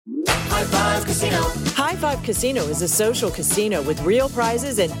High Five Casino. High Five Casino is a social casino with real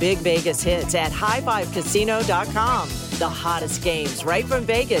prizes and big Vegas hits at highfivecasino.com. The hottest games right from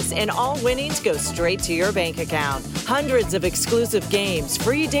Vegas, and all winnings go straight to your bank account. Hundreds of exclusive games,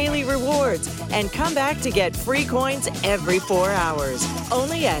 free daily rewards, and come back to get free coins every 4 hours.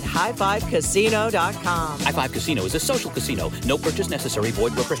 Only at highfivecasino.com. High Five Casino is a social casino. No purchase necessary.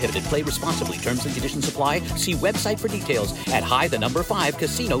 Void where prohibited. Play responsibly. Terms and conditions apply. See website for details at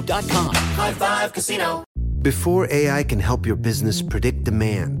high5casino.com. High Five Casino. Before AI can help your business predict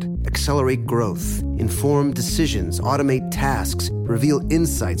demand, accelerate growth, inform decisions, automate tasks, reveal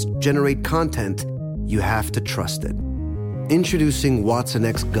insights, generate content, you have to trust it. Introducing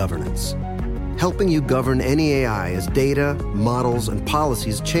watsonx Governance, helping you govern any AI as data, models, and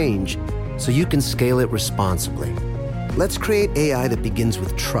policies change so you can scale it responsibly. Let's create AI that begins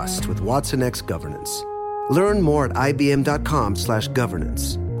with trust with watsonx Governance. Learn more at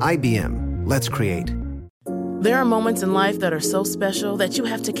ibm.com/governance. IBM. Let's create. There are moments in life that are so special that you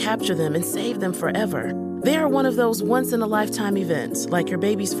have to capture them and save them forever. They are one of those once-in-a-lifetime events, like your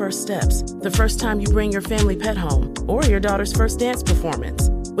baby's first steps, the first time you bring your family pet home, or your daughter's first dance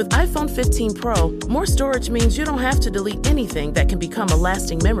performance. With iPhone 15 Pro, more storage means you don't have to delete anything that can become a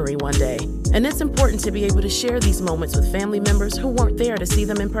lasting memory one day. And it's important to be able to share these moments with family members who weren't there to see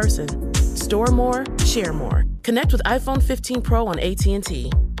them in person. Store more, share more. Connect with iPhone 15 Pro on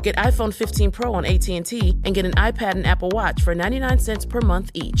AT&T. Get iPhone 15 Pro on AT&T and get an iPad and Apple Watch for 99 cents per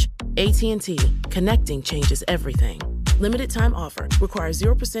month each. AT&T. Connecting changes everything. Limited time offer. Requires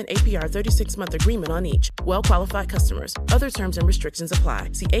 0% APR 36-month agreement on each. Well-qualified customers. Other terms and restrictions apply.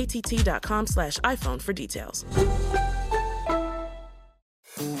 See att.com/iPhone for details.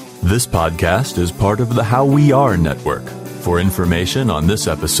 This podcast is part of the How We Are Network. For information on this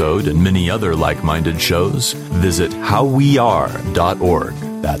episode and many other like-minded shows, visit howweare.org.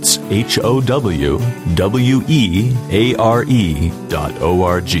 That's HOWWEARE.org.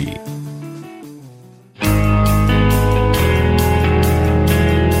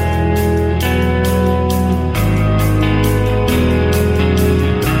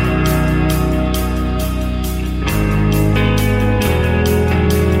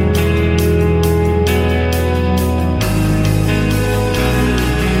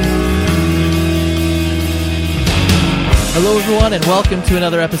 Hello, everyone, and welcome to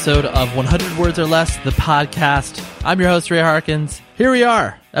another episode of 100 Words or Less, the podcast. I'm your host, Ray Harkins. Here we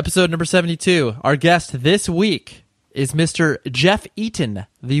are, episode number 72. Our guest this week is Mr. Jeff Eaton,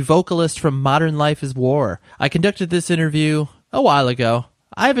 the vocalist from Modern Life is War. I conducted this interview a while ago.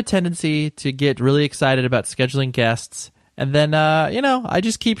 I have a tendency to get really excited about scheduling guests, and then, I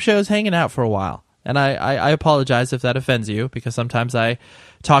just keep shows hanging out for a while. And I apologize if that offends you, because sometimes I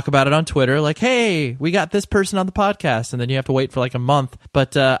talk about it on Twitter, like, hey, we got this person on the podcast, and then you have to wait for like a month.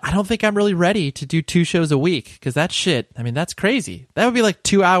 But I don't think I'm really ready to do 2 shows a week, because that shit, I mean, that's crazy. That would be like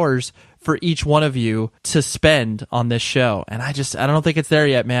 2 hours for each one of you to spend on this show. And I don't think it's there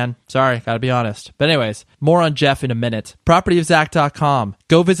yet, man. Sorry, gotta be honest. But anyways, more on Jeff in a minute. PropertyofZach.com.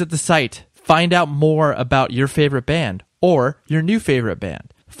 Go visit the site. Find out more about your favorite band or your new favorite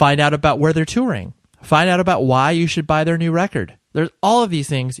band. Find out about where they're touring. Find out about why you should buy their new record. There's all of these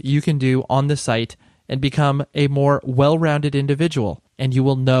things you can do on the site and become a more well-rounded individual, and you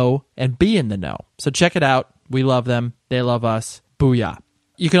will know and be in the know. So check it out. We love them. They love us. Booyah.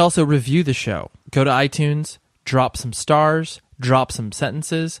 You can also review the show. Go to iTunes, drop some stars, drop some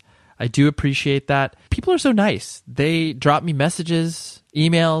sentences. I do appreciate that. People are so nice. They drop me messages,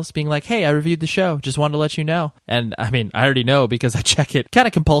 emails, being like, hey, I reviewed the show. Just wanted to let you know. And I mean, I already know because I check it kind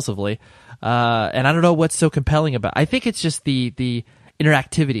of compulsively. And I don't know what's so compelling about it. I think it's just the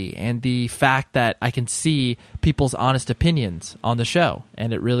interactivity and the fact that I can see people's honest opinions on the show.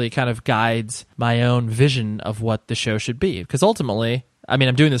 And it really kind of guides my own vision of what the show should be. Because ultimately, I mean,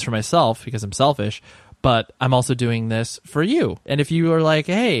 I'm doing this for myself because I'm selfish, but I'm also doing this for you. And if you are like,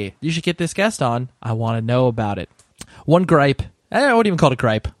 hey, you should get this guest on, I want to know about it. One gripe, I wouldn't even call it a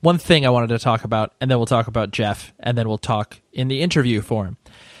gripe. One thing I wanted to talk about, and then we'll talk about Jeff, and then we'll talk in the interview for him.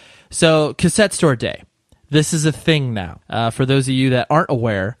 So, Cassette Store Day. This is a thing now. For those of you that aren't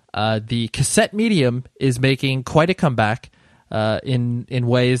aware, the cassette medium is making quite a comeback in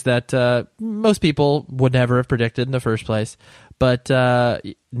ways that most people would never have predicted in the first place. But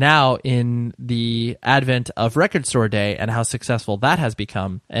now, in the advent of Record Store Day and how successful that has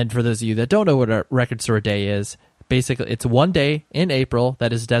become, and for those of you that don't know what a Record Store Day is, Basically, it's one day in April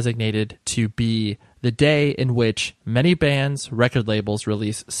that is designated to be the day in which many bands, record labels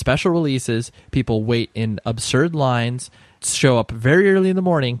release special releases. People wait in absurd lines, show up very early in the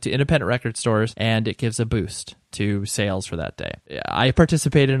morning to independent record stores, and it gives a boost to sales for that day. I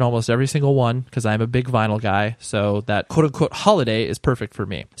participated in almost every single one because I'm a big vinyl guy, so that quote-unquote holiday is perfect for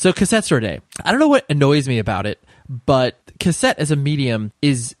me. So Cassette Store Day. I don't know what annoys me about it, but cassette as a medium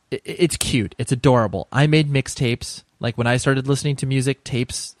it's cute. It's adorable. I made mixtapes. Like when I started listening to music,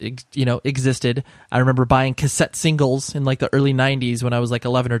 tapes, existed. I remember buying cassette singles in like the early 90s when I was like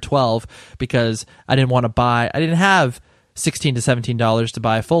 11 or 12 because I didn't have $16 to $17 to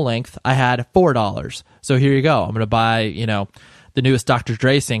buy a full length. I had $4. So here you go. I'm going to buy, the newest Dr.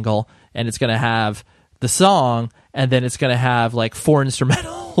 Dre single, and it's going to have the song, and then it's going to have like 4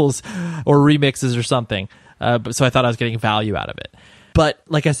 instrumentals or remixes or something. So I thought I was getting value out of it. But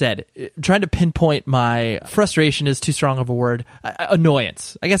like I said, trying to pinpoint my frustration is too strong of a word.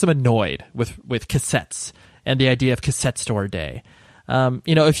 Annoyance. I guess I'm annoyed with cassettes and the idea of Cassette Store Day.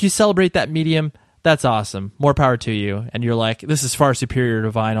 If you celebrate that medium, that's awesome. More power to you. And you're like, this is far superior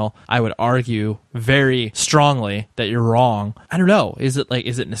to vinyl. I would argue very strongly that you're wrong. I don't know. Is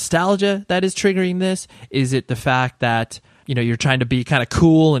it nostalgia that is triggering this? Is it the fact that, you're trying to be kind of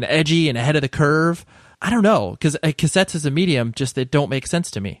cool and edgy and ahead of the curve? I don't know, because cassettes as a medium, they don't make sense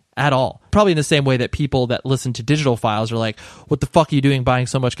to me at all. Probably in the same way that people that listen to digital files are like, what the fuck are you doing buying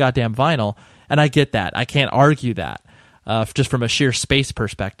so much goddamn vinyl? And I get that. I can't argue that. Just from a sheer space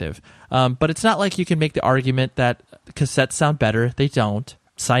perspective. But it's not like you can make the argument that cassettes sound better. They don't.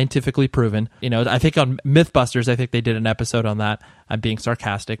 Scientifically proven. I think on Mythbusters, I think they did an episode on that. I'm being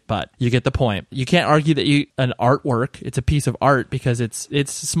sarcastic, but you get the point. You can't argue that an artwork, it's a piece of art because it's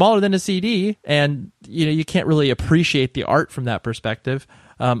smaller than a CD, and you can't really appreciate the art from that perspective.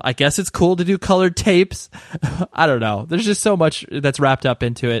 I guess it's cool to do colored tapes. I don't know. There's just so much that's wrapped up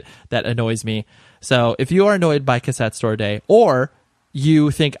into it that annoys me. So if you are annoyed by Cassette Store Day, or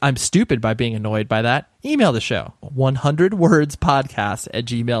you think I'm stupid by being annoyed by that, email the show,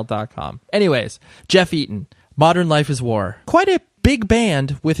 100wordspodcast@gmail.com. Anyways, Jeff Eaton, Modern Life is War. Quite a big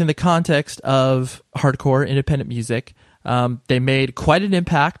band within the context of hardcore independent music. They made quite an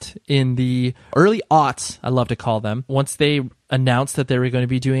impact in the early aughts, I love to call them, once they announced that they were going to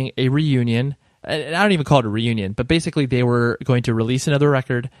be doing a reunion. And I don't even call it a reunion, but basically they were going to release another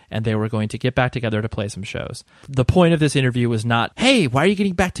record and they were going to get back together to play some shows. The point of this interview was not, hey, why are you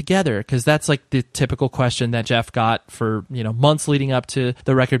getting back together? Because that's like the typical question that Jeff got for, months leading up to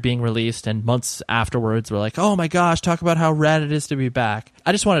the record being released, and months afterwards we're like, oh my gosh, talk about how rad it is to be back.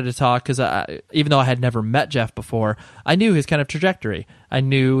 I just wanted to talk because even though I had never met Jeff before, I knew his kind of trajectory. I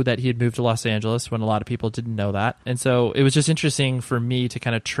knew that he had moved to Los Angeles when a lot of people didn't know that. And so it was just interesting for me to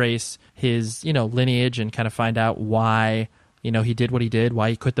kind of trace his, lineage and kind of find out why, he did what he did, why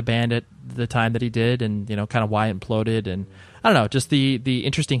he quit the band at the time that he did, and, kind of why it imploded. And I don't know, just the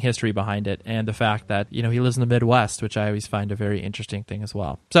interesting history behind it, and the fact that, he lives in the Midwest, which I always find a very interesting thing as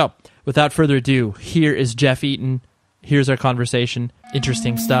well. So without further ado, here is Jeff Eaton. Here's our conversation.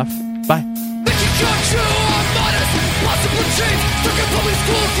 Interesting stuff. Bye.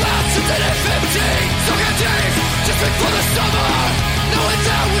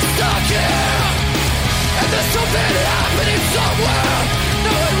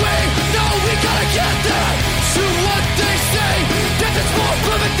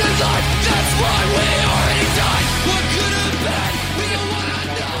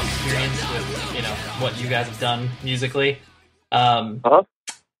 What you guys have done musically. So I'm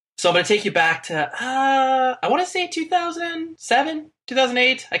going to take you back to, I want to say 2007,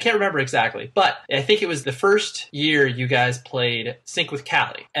 2008. I can't remember exactly, but I think it was the first year you guys played Sync with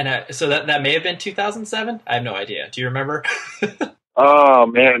Cali. And so that may have been 2007. I have no idea. Do you remember? Oh,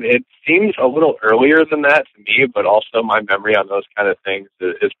 man, it seems a little earlier than that to me, but also my memory on those kind of things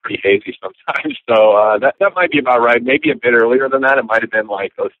is pretty hazy sometimes. So that might be about right. Maybe a bit earlier than that. It might have been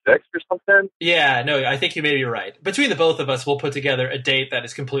like 06 or something. Yeah, no, I think you may be right. Between the both of us, we'll put together a date that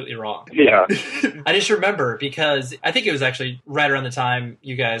is completely wrong. Yeah. I just remember because I think it was actually right around the time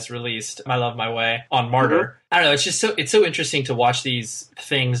you guys released My Love, My Way on Martyr. Mm-hmm. I don't know, it's so interesting to watch these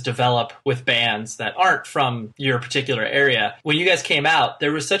things develop with bands that aren't from your particular area. When you guys came out,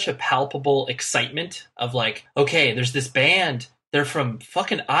 there was such a palpable excitement of like, okay, there's this band, they're from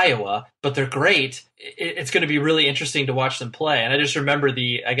fucking Iowa, but they're great. It's going to be really interesting to watch them play. And I just remember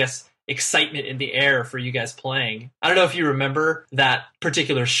the, I guess, excitement in the air for you guys playing. I don't know if you remember that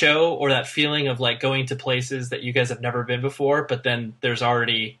particular show or that feeling of like going to places that you guys have never been before, but then there's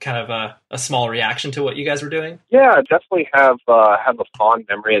already kind of a small reaction to what you guys were doing. Yeah, I definitely have a fond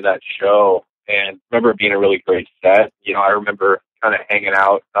memory of that show. and remember it being a really great set. You know, I remember kind of hanging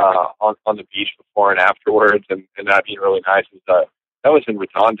out on the beach before and afterwards, and that being really nice. That was in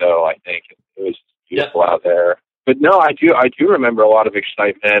Redondo, I think. It was beautiful out there. But no, I do remember a lot of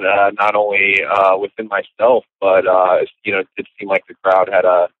excitement, not only within myself, but you know, it did seem like the crowd had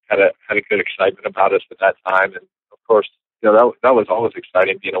a good excitement about us at that time, and of course, you know, that was always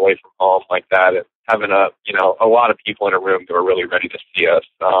exciting being away from home like that and having a lot of people in a room that were really ready to see us.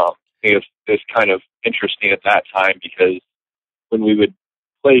 It was kind of interesting at that time because when we would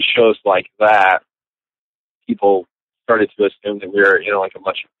play shows like that, people started to assume that we were, you know, like a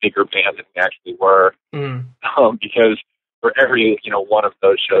much bigger band than we actually were. Because for every, you know, one of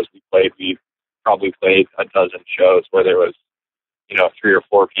those shows we played, we probably played a dozen shows where there was, you know, 3 or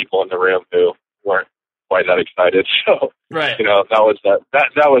 4 people in the room who weren't quite that excited. So, right. You know, that was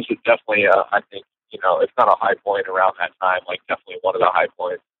definitely, I think, you know, it's not a high point around that time, like definitely one of the high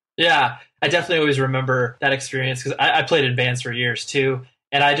points. Yeah, I definitely always remember that experience because I played in bands for years too.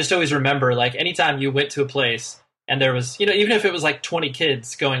 And I just always remember, like, anytime you went to a place and there was, you know, even if it was like 20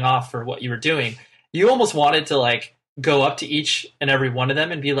 kids going off for what you were doing, you almost wanted to like go up to each and every one of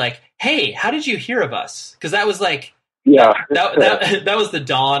them and be like, hey, how did you hear of us? Because that was like, that was the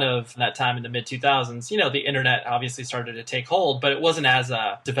dawn of that time in the mid 2000s. You know, the internet obviously started to take hold, but it wasn't as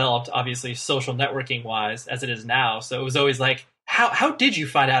developed, obviously, social networking wise as it is now. So it was always like, how did you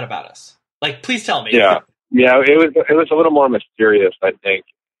find out about us? Like, please tell me. Yeah, it was a little more mysterious, I think.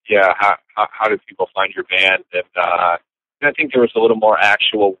 Yeah, how did people find your band? And I think there was a little more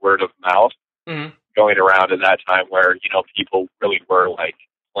actual word of mouth going around at that time where, you know, people really were like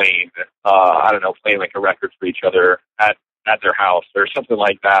playing like a record for each other at their house or something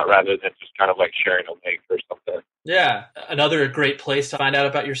like that rather than just kind of like sharing a link or something. Yeah. Another great place to find out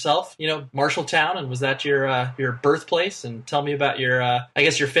about yourself, you know, Marshalltown. And was that your birthplace? And tell me about your, I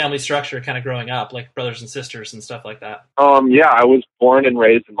guess your family structure kind of growing up, like brothers and sisters and stuff like that. Yeah, I was born and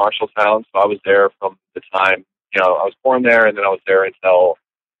raised in Marshalltown. So I was there from the time, you know, I was born there and then I was there until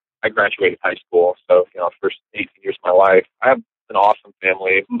I graduated high school. So, you know, first 18 years of my life. I have an awesome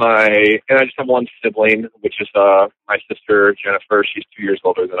family. And I just have one sibling, which is my sister Jennifer. She's 2 years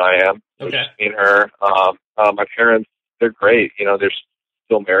older than I am. So okay. Just me and her. My parents, they're great. You know, they're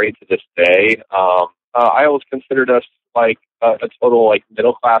still married to this day. I always considered us like a total like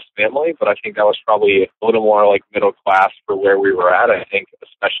middle class family, but I think that was probably a little more like middle class for where we were at. I think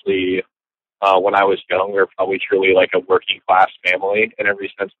especially when I was young, we were probably truly like a working class family in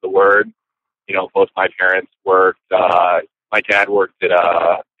every sense of the word. You know, both my parents worked. My dad worked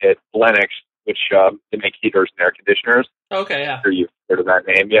at Lennox, which they make heaters and air conditioners. Okay, yeah. I'm sure you've heard of that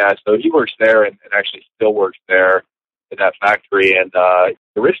name. Yeah, so he works there and actually still works there at that factory. And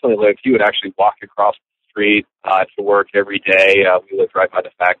originally he would actually walk across the street to work every day. We lived right by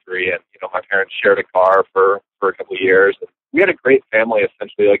the factory, and you know, my parents shared a car for a couple of years. And we had a great family,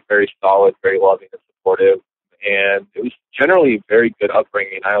 essentially, like very solid, very loving and supportive. And it was generally a very good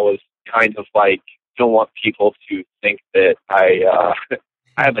upbringing. I was kind of like, don't want people to think that I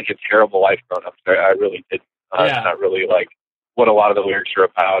had like a terrible life growing up. I really didn't. It's not really like what a lot of the lyrics are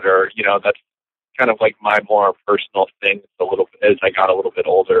about, or you know, that's kind of like my more personal thing. A little bit as I got a little bit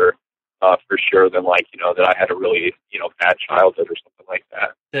older, for sure, than like, you know, that I had a really, you know, bad childhood or something like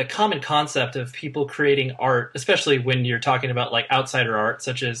that. The common concept of people creating art, especially when you're talking about like outsider art,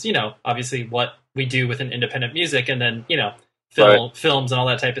 such as, you know, obviously what we do within independent music, and then, you know, films and all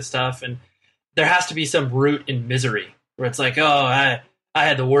that type of stuff, and there has to be some root in misery where it's like, oh, I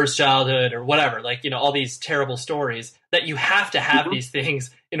had the worst childhood or whatever, like, you know, all these terrible stories that you have to have these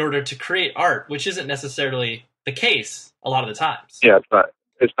things in order to create art, which isn't necessarily the case a lot of the times. Yeah,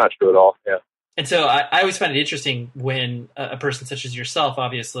 it's not true at all. Yeah. And so I always find it interesting when a person such as yourself,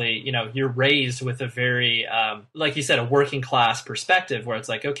 obviously, you know, you're raised with a very, like you said, a working class perspective where it's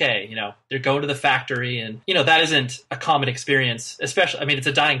like, okay, you know, they're going to the factory and, you know, that isn't a common experience, especially, I mean, it's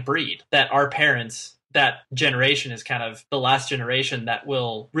a dying breed that our parents, that generation is kind of the last generation that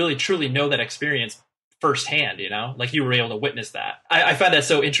will really truly know that experience firsthand, you know, like you were able to witness that. I find that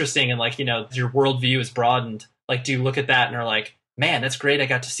so interesting. And like, you know, your worldview is broadened. Like, do you look at that and are like, man, that's great, I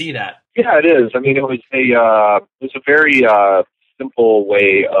got to see that? Yeah, it is. I mean, it was a very simple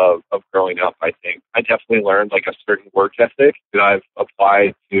way of growing up, I think. I definitely learned like a certain work ethic that I've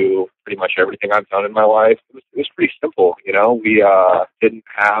applied to pretty much everything I've done in my life. It was pretty simple, you know. We didn't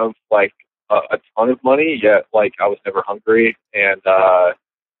have like a ton of money, yet like I was never hungry, and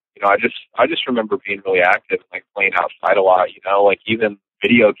you know, I just remember being really active, like playing outside a lot, you know, like even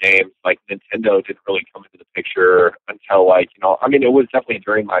video games, like Nintendo didn't really come into the picture until like, I mean, it was definitely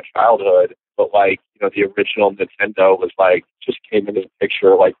during my childhood, but like, the original Nintendo was like, just came into the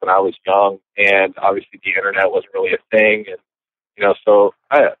picture like when I was young, and obviously the internet wasn't really a thing. And, so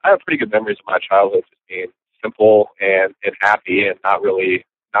I have pretty good memories of my childhood just being simple and happy and not really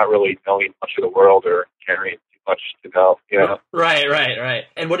knowing much of the world or caring too much to know. Right.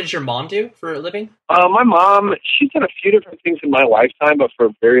 And what did your mom do for a living? My mom, she's done a few different things in my lifetime, but for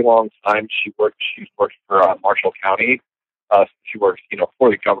a very long time, she's worked for Marshall County. She works,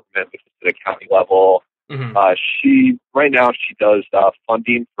 for the government, which is at a county level. Mm-hmm. Right now she does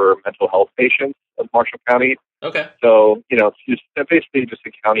funding for mental health patients of Marshall County. Okay. So, she's basically just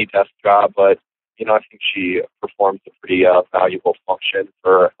a county desk job, but, I think she performs a pretty valuable function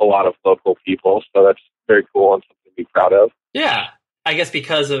for a lot of local people. So that's very cool and something to be proud of. Yeah. I guess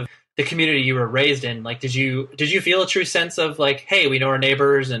because of the community you were raised in, like, did you feel a true sense of like, hey, we know our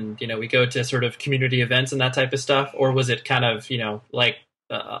neighbors and, we go to sort of community events and that type of stuff? Or was it kind of, like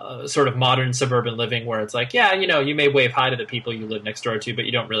sort of modern suburban living where it's like, yeah, you may wave hi to the people you live next door to, but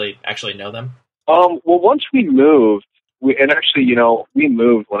you don't really actually know them? Well, once we moved, we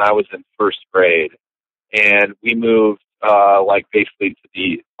moved when I was in first grade, and we moved like basically to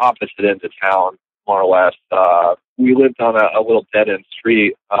the opposite end of town, more or less. We lived on a little dead-end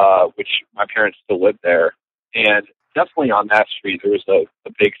street, which my parents still lived there, and definitely on that street there was a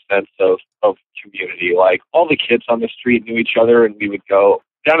big sense of community. Like, all the kids on the street knew each other, and we would go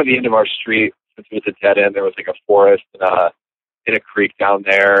down to the end of our street. Since it was a dead end, there was like a forest and a creek down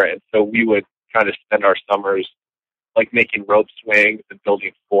there, and so we would kind of spend our summers like making rope swings and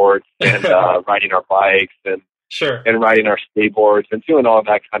building forts and riding our bikes and riding our skateboards and doing all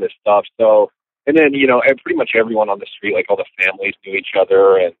that kind of stuff. So, and then, pretty much everyone on the street, like all the families knew each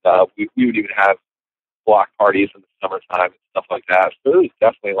other, and we would even have block parties in the summertime and stuff like that. So it was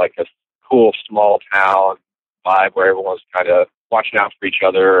definitely like a cool small town vibe where everyone was kind of watching out for each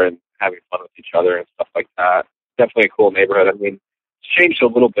other and having fun with each other and stuff like that. Definitely a cool neighborhood. I mean, it's changed a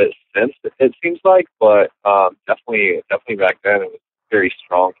little bit since, it seems like, but definitely back then it was a very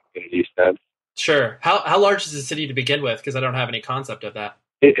strong community sense. Sure. How large is the city to begin with? Because I don't have any concept of that.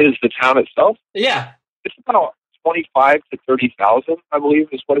 It is the town itself? Yeah. It's about 25 to 30,000, I believe,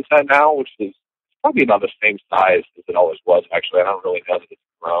 is what it's at now, which is probably about the same size as it always was. Actually, I don't really know that it's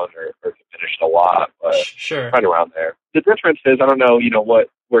grown or diminished a lot, but right around there. The difference is, I don't know,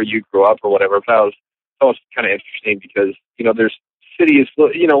 where you grew up or whatever, but that was kind of interesting because, there's cities,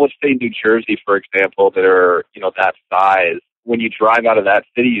 let's say New Jersey, for example, that are, that size. When you drive out of that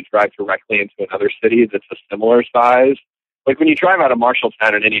city, you drive directly into another city that's a similar size. Like when you drive out of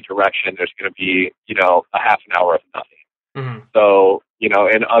Marshalltown in any direction, there's going to be, a half an hour of nothing. Mm-hmm. So,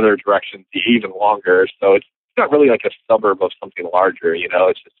 in other directions, even longer. So it's not really like a suburb of something larger,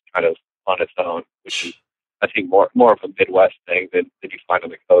 it's just kind of on its own, which is, I think, more of a Midwest thing than you find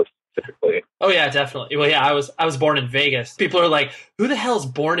on the coast typically. Oh yeah, definitely. Well, yeah, I was born in Vegas. People are like, who the hell's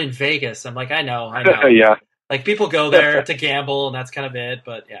born in Vegas? I'm like, I know. Yeah. Like, people go there to gamble, and that's kind of it.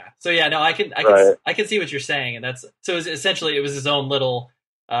 But yeah, so yeah, no, I can see what you're saying, and that's so. Essentially, it was his own little,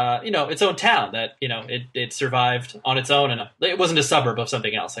 its own town that it survived on its own, and it wasn't a suburb of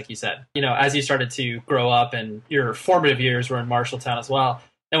something else, like you said. As you started to grow up, and your formative years were in Marshalltown as well.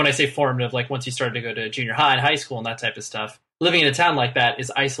 And when I say formative, like once you started to go to junior high and high school and that type of stuff, living in a town like that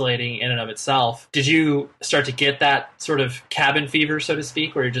is isolating in and of itself. Did you start to get that sort of cabin fever, so to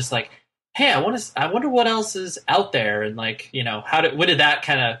speak, where you're just like, hey, I wonder what else is out there, and like, when did that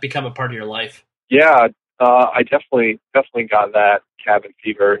kind of become a part of your life? Yeah, I definitely got that cabin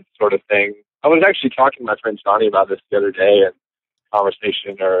fever sort of thing. I was actually talking to my friend Johnny about this the other day, and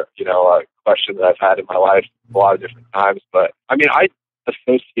conversation or a question that I've had in my life a lot of different times. But I mean, I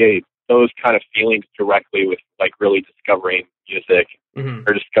associate those kind of feelings directly with like really discovering music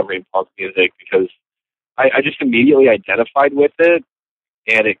or discovering punk music, because I just immediately identified with it.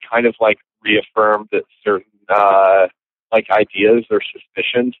 And it kind of like reaffirmed that certain like ideas or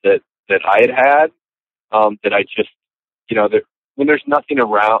suspicions that I had that I just, that when there's nothing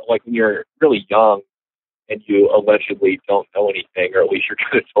around, like when you're really young and you allegedly don't know anything, or at least you're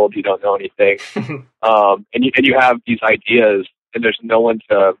kind of told you don't know anything, and you have these ideas and there's no one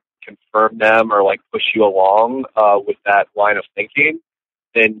to confirm them or like push you along with that line of thinking,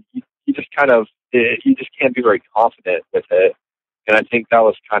 then you just kind of, you just can't be very confident with it. And I think that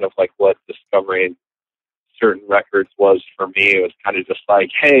was kind of like what discovering certain records was for me. It was kind of just like,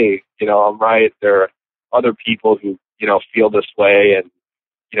 hey, I'm right. There are other people who, feel this way, and,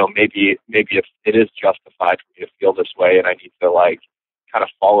 maybe if it is justified for me to feel this way, and I need to like kind of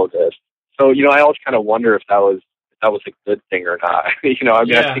follow this. So, I always kind of wonder if that was that was a good thing or not. I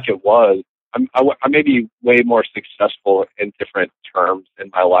Yeah. think it was. I may be way more successful in different terms in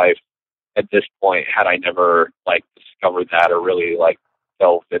my life at this point had I never like discovered that or really like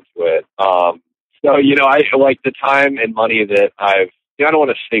delved into it. So, I like the time and money that I don't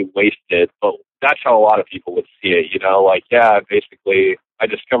want to say wasted, but that's how a lot of people would see it, basically I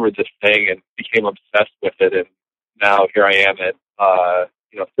discovered this thing and became obsessed with it. And now here I am at,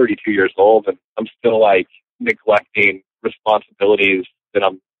 32 years old, and I'm still like neglecting responsibilities that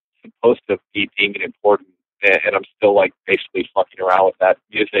I'm supposed to be deeming important. And I'm still like basically fucking around with that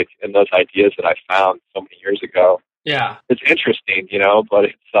music and those ideas that I found so many years ago. Yeah. It's interesting, but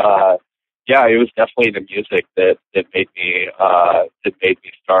it's, it was definitely the music that made me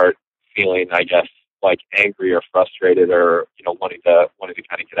start feeling, I guess, like angry or frustrated or, wanting to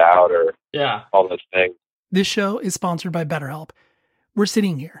kind of get out or all those things. This show is sponsored by BetterHelp. We're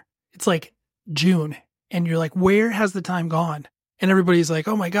sitting here. It's like June and you're like, where has the time gone? And everybody's like,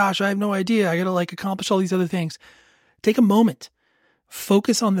 oh my gosh, I have no idea. I got to like accomplish all these other things. Take a moment.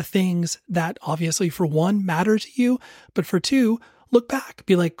 Focus on the things that obviously for one matter to you, but for two, look back,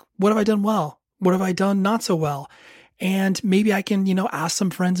 be like, what have I done well? What have I done not so well? And maybe I can, ask some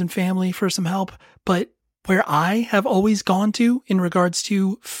friends and family for some help. But where I have always gone to in regards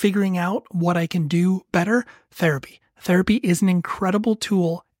to figuring out what I can do better, therapy. Therapy is an incredible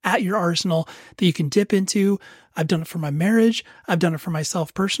tool at your arsenal that you can dip into. I've done it for my marriage. I've done it for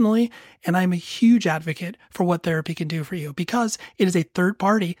myself personally. And I'm a huge advocate for what therapy can do for you because it is a third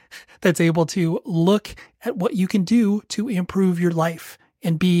party that's able to look at what you can do to improve your life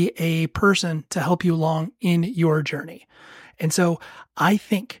and be a person to help you along in your journey. And so I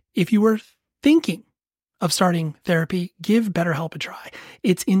think if you were thinking of starting therapy, give BetterHelp a try.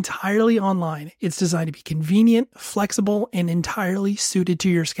 It's entirely online. It's designed to be convenient, flexible, and entirely suited to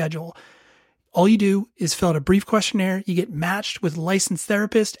your schedule. All you do is fill out a brief questionnaire, you get matched with a licensed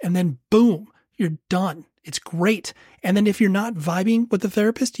therapist, and then boom, you're done. It's great. And then if you're not vibing with the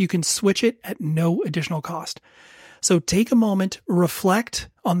therapist, you can switch it at no additional cost. So take a moment, reflect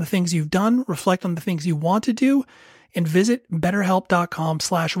on the things you've done, reflect on the things you want to do, and visit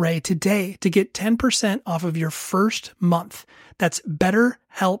betterhelp.com/Ray today to get 10% off of your first month. That's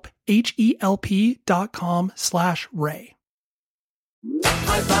BetterHelp, HELP.com/Ray.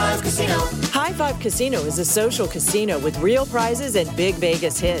 High Five Casino. High Five Casino is a social casino with real prizes and big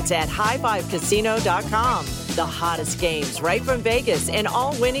Vegas hits at highfivecasino.com. The hottest games right from Vegas, and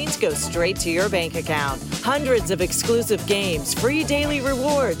all winnings go straight to your bank account. Hundreds of exclusive games, free daily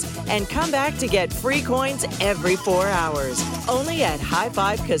rewards, and come back to get free coins every 4 hours. Only at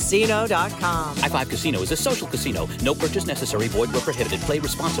highfivecasino.com. High Five Casino is a social casino. No purchase necessary. Void where prohibited. Play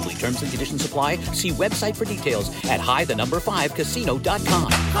responsibly. Terms and conditions apply. See website for details at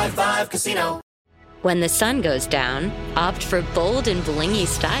high5casino.com. High Five Casino. When the sun goes down, opt for bold and blingy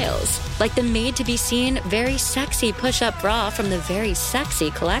styles, like the made-to-be-seen, very sexy push-up bra from the Very Sexy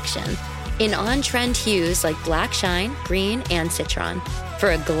collection. In on-trend hues like black shine, green, and citron.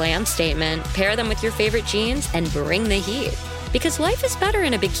 For a glam statement, pair them with your favorite jeans and bring the heat. Because life is better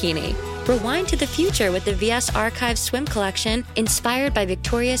in a bikini. Rewind to the future with the VS Archive swim collection, inspired by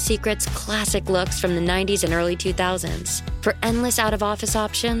Victoria's Secret's classic looks from the 90s and early 2000s. For endless out-of-office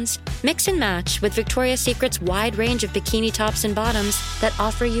options, mix and match with Victoria's Secret's wide range of bikini tops and bottoms that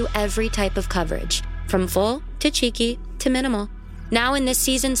offer you every type of coverage, from full to cheeky to minimal. Now in this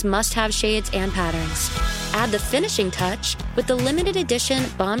season's must-have shades and patterns. Add the finishing touch with the limited edition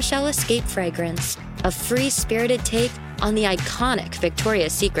Bombshell Escape fragrance, a free spirited take on the iconic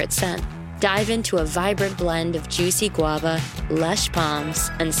Victoria's Secret scent. Dive into a vibrant blend of juicy guava, lush palms,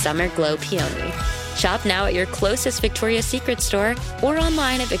 and summer glow peony. Shop now at your closest Victoria's Secret store or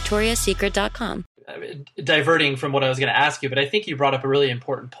online at victoriassecret.com. Diverting from what I was going to ask you, but I think you brought up a really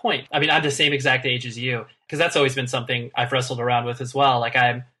important point. I mean, I'm the same exact age as you, because that's always been something I've wrestled around with as well. Like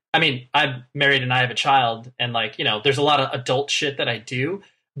I'm married and I have a child, and there's a lot of adult shit that I do,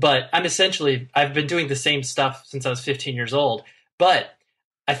 but I've been doing the same stuff since I was 15 years old. But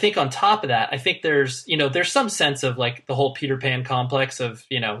I think on top of that, I think there's some sense of like the whole Peter Pan complex of,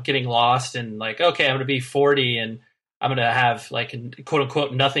 getting lost and like, okay, I'm going to be 40 and I'm going to have like quote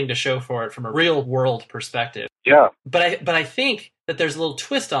unquote nothing to show for it from a real world perspective. Yeah. But I think that there's a little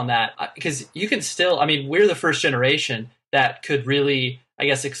twist on that, because you can still, we're the first generation that could really, I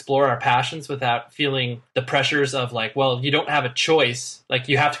guess, explore our passions without feeling the pressures of like, well, you don't have a choice. Like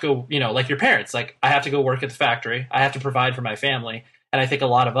you have to go, like your parents, like I have to go work at the factory. I have to provide for my family. And I think a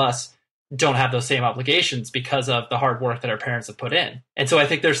lot of us don't have those same obligations because of the hard work that our parents have put in. And so I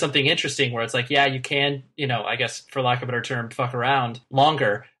think there's something interesting where it's like, yeah, you can, I guess for lack of a better term, fuck around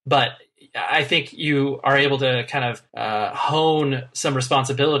longer, but I think you are able to kind of hone some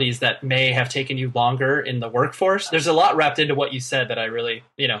responsibilities that may have taken you longer in the workforce. There's a lot wrapped into what you said that I really,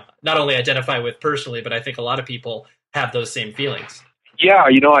 not only identify with personally, but I think a lot of people have those same feelings. Yeah,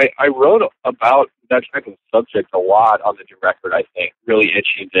 I wrote about that type of subject a lot on the new record, I think. Really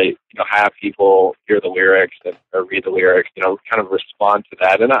itching to, have people hear the lyrics or read the lyrics, kind of respond to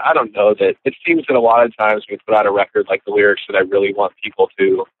that. And I don't know that it seems that a lot of times when we put out a record like the lyrics that I really want people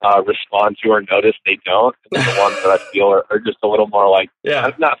to respond to or notice, they don't. And the ones that I feel are just a little more like,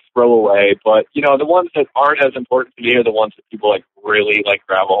 not throwaway, but, the ones that aren't as important to me are the ones that people like really like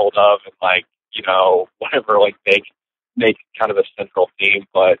grab a hold of and like, whatever, like make kind of a central theme.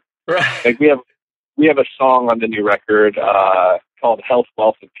 But like we have a song on the new record called Health,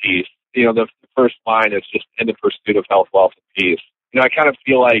 Wealth, and Peace. The first line is just in the pursuit of health, wealth, and peace. I kind of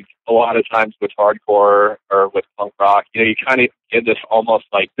feel like a lot of times with hardcore or with punk rock, you kind of get this almost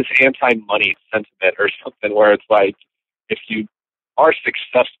like this anti-money sentiment or something where it's like if you are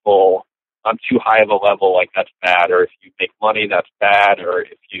successful on too high of a level, like that's bad, or if you make money, that's bad, or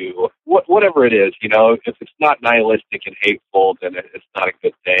if you, whatever it is, if it's not nihilistic and hateful, then it's not a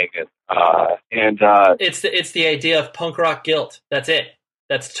good thing. And it's the idea of punk rock guilt. That's it.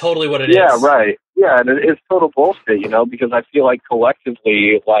 That's totally what it is. Yeah, right. Yeah, and it's total bullshit, because I feel like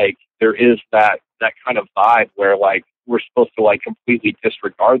collectively, like there is that kind of vibe where like we're supposed to like completely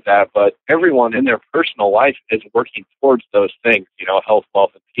disregard that, but everyone in their personal life is working towards those things, health,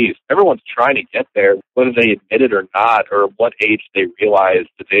 wealth, and peace. Everyone's trying to get there, whether they admit it or not, or what age they realize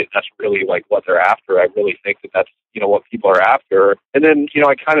that that's really like what they're after. I really think that's, what people are after. And then,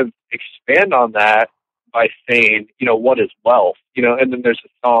 I kind of expand on that by saying, what is wealth? And then there's a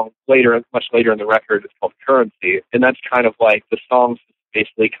song much later in the record, it's called Currency. And that's kind of like the song's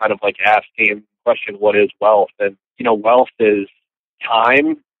basically kind of like asking the question, what is wealth? And, wealth is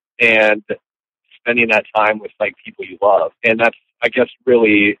time and spending that time with like people you love. And that's, I guess,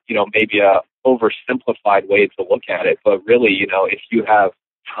 really, maybe a oversimplified way to look at it. But really, if you have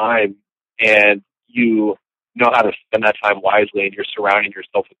time and you know how to spend that time wisely and you're surrounding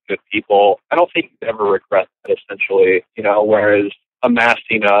yourself with good people, I don't think you'd ever regret that, essentially, whereas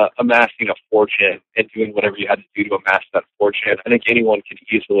amassing a fortune and doing whatever you had to do to amass that fortune, I think anyone can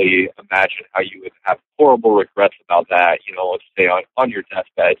easily imagine how you would have horrible regrets about that. Let's say on your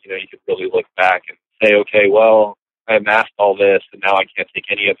deathbed, you could really look back and say, okay, well, I amassed all this and now I can't take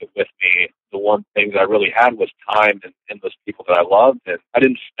any of it with me. The one thing that I really had was time and those people that I loved, and I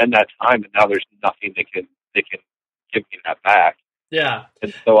didn't spend that time, and now there's nothing that can give me that back. Yeah.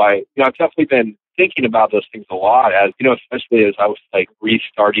 And so I've definitely been thinking about those things a lot, as especially as I was like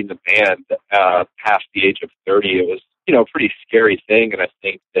restarting the band past the age of 30. It was a pretty scary thing, and I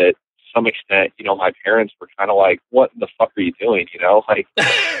think that to some extent, my parents were kind of like, "What the fuck are you doing?" Like,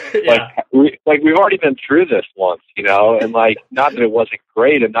 like we've already been through this once, and like not that it wasn't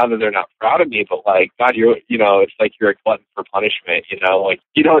great, and not that they're not proud of me, but like, God, it's like you're a glutton for punishment, like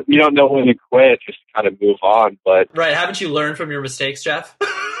you don't know when to quit, just kind of move on. But right, haven't you learned from your mistakes, Jeff?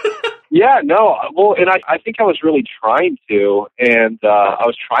 Yeah, no. Well, and I think I was really trying to, and I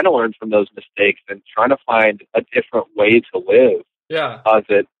was trying to learn from those mistakes and trying to find a different way to live. Yeah.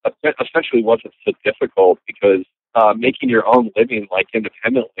 That essentially wasn't so difficult, because making your own living, like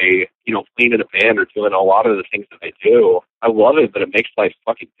independently, playing in a band or doing a lot of the things that I do, I love it, but it makes life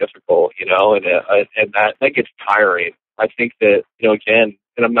fucking difficult, and that gets tiring. I think that, again,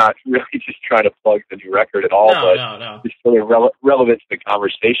 and I'm not really just trying to plug the new record at all, No. It's really relevant to the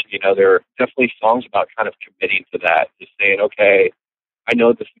conversation. There are definitely songs about kind of committing to that, just saying, okay, I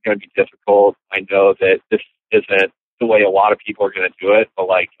know this is going to be difficult. I know that this isn't the way a lot of people are going to do it, but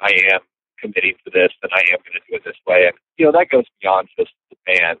like I am committing to this, and I am going to do it this way. And, that goes beyond just the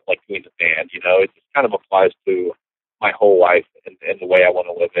band, like doing the band, it just kind of applies to my whole life and the way I want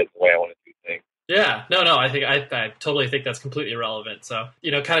to live it, the way I want to do things. Yeah, no, I totally think that's completely irrelevant. So,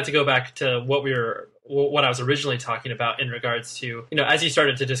 kind of to go back to what I was originally talking about in regards to, as you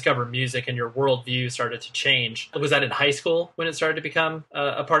started to discover music and your worldview started to change, was that in high school when it started to become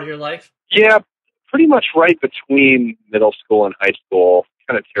a part of your life? Yeah, pretty much right between middle school and high school.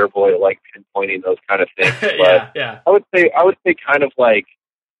 Kind of terrible at like pinpointing those kind of things. But yeah. I would say kind of like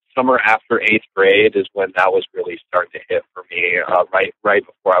summer after 8th grade is when that was really starting to hit for me, right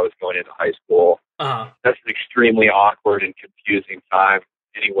before I was going into high school. Uh-huh. That's an extremely awkward and confusing time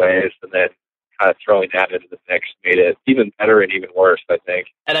anyways. And then kind of throwing that into the mix made it even better and even worse, I think.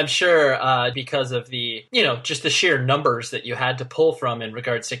 And I'm sure because of the, just the sheer numbers that you had to pull from in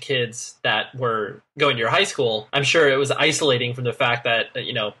regards to kids that were going to your high school, I'm sure it was isolating from the fact that,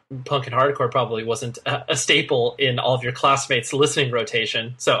 punk and hardcore probably wasn't a staple in all of your classmates' listening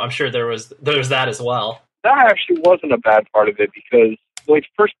rotation. So I'm sure there was that as well. That actually wasn't a bad part of it because the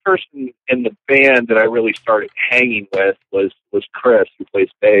first person in the band that I really started hanging with was Chris, who plays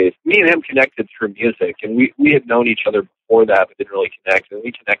bass. Me and him connected through music, and we had known each other before that, but didn't really connect. And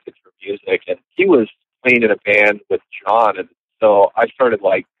we connected through music, and he was playing in a band with John, and so I started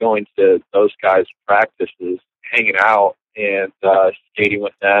going to those guys' practices, hanging out, and skating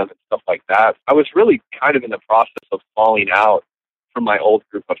with them and stuff like that. I was really kind of in the process of falling out from my old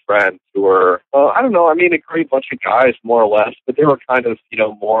group of friends who were, I don't know, I mean, a great bunch of guys, more or less, but they were kind of,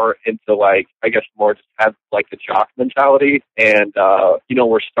 more into I guess more just had the jock mentality. And,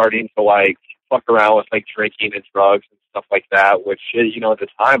 we're starting to fuck around with drinking and drugs and stuff like that, which, at the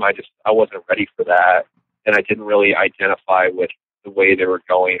time I wasn't ready for that. And I didn't really identify with the way they were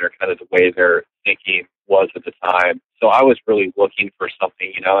going or kind of the way their thinking was at the time. So I was really looking for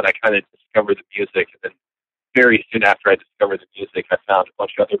something, and I kind of discovered the music, and then very soon after I discovered the music, I found a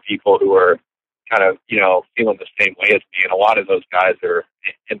bunch of other people who were kind of, feeling the same way as me. And a lot of those guys are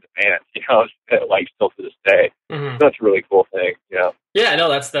in the band, still to this day. Mm-hmm. So that's a really cool thing, Yeah, no,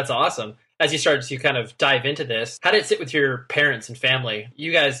 that's awesome. As you started to kind of dive into this, how did it sit with your parents and family?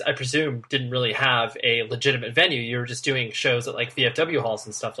 You guys, I presume, didn't really have a legitimate venue. You were just doing shows at VFW halls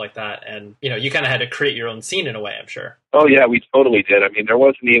and stuff like that. And, you kind of had to create your own scene in a way, I'm sure. Oh, yeah, we totally did. I mean, there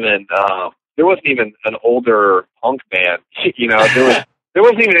wasn't even an older punk band, there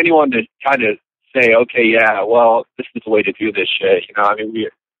wasn't even anyone to kind of say, okay, yeah, well, this is the way to do this shit. I mean,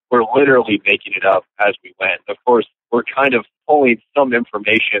 we're literally making it up as we went. Of course, we're kind of pulling some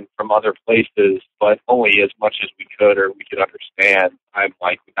information from other places, but only as much as we could or we could understand. I'm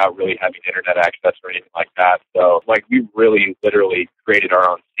without really having internet access or anything like that. So we really literally created our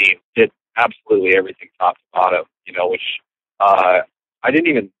own scene, did absolutely everything top to bottom, which I didn't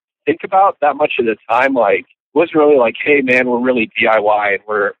even think about that much at the time. It wasn't really hey man, we're really DIY and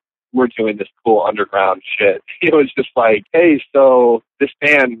we're doing this cool underground shit. It was just hey, so this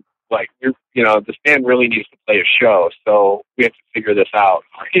band this band really needs to play a show, so we have to figure this out,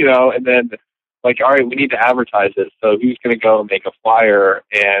 and then all right, we need to advertise it, so who's going to go and make a flyer,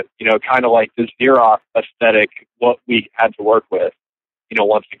 and kind of this Xerox aesthetic, what we had to work with,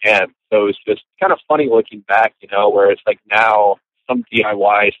 once again. So it's just kind of funny looking back, where it's now some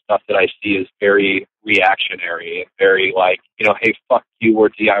DIY stuff that I see is very reactionary and very hey, fuck you, we're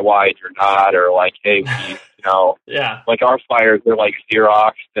DIY, you're not, or hey, we, yeah, our flyers are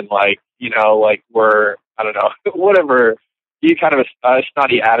Xerox and we're, I don't know, whatever. You kind of a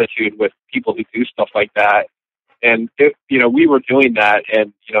snotty attitude with people who do stuff like that. And we were doing that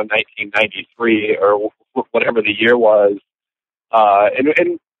in 1993 or whatever the year was,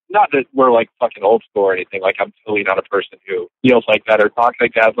 and not that we're fucking old school or anything. I'm totally not a person who feels like that or talks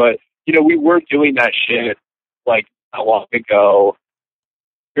like that. But we were doing that shit not long ago.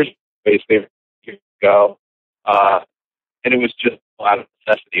 Here's basically ago, and it was just out of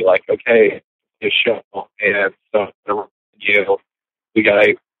necessity. Okay, this show, and so we got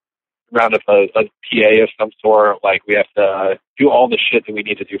to round up a PA of some sort. We have to do all the shit that we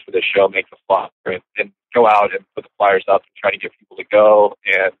need to do for this show, make the flyer, and go out and put the flyers up and try to get people to go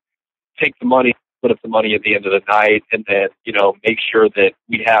and take the money, put up the money at the end of the night, and then, make sure that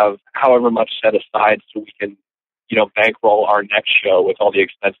we have however much set aside so we can, bankroll our next show with all the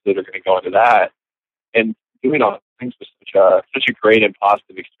expenses that are going to go into that. And doing all things was such a great and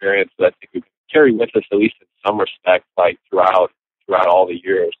positive experience that I think we can carry with us, at least in some respect, throughout all the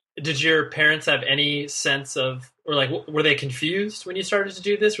years. Did your parents have any sense of, or were they confused when you started to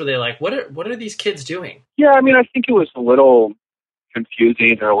do this? Were they what are these kids doing? Yeah, I mean, I think it was a little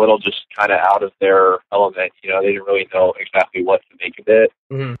confusing or a little just kind of out of their element. They didn't really know exactly what to make of it.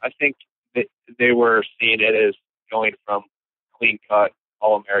 Mm-hmm. I think that they were seeing it as going from clean cut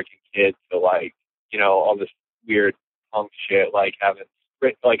all-American kid to all this weird punk shit, having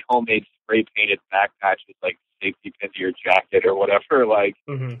homemade spray painted back patches, safety pin to your jacket or whatever.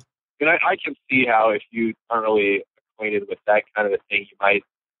 Mm-hmm. And I can see how if you aren't really acquainted with that kind of a thing, you might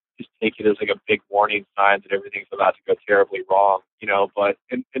just take it as a big warning sign that everything's about to go terribly wrong, But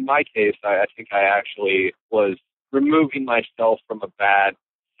in my case, I think I actually was removing myself from a bad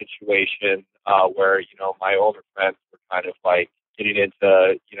situation where, my older friends were kind of getting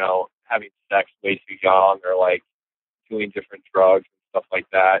into, having sex way too young or doing different drugs and stuff like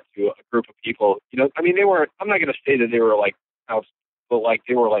that to a group of people. I mean, I'm not going to say that they were out but like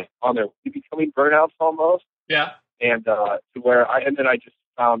they were like on their way to becoming burnouts almost. Yeah. And to where I just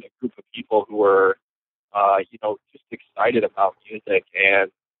found a group of people who were, just excited about music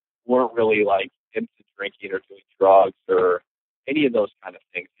and weren't really like into drinking or doing drugs or any of those kind of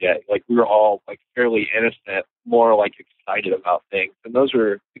things yet. Like we were all like fairly innocent, more like excited about things. And those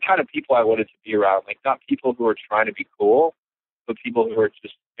are the kind of people I wanted to be around. Like not people who were trying to be cool, but people who were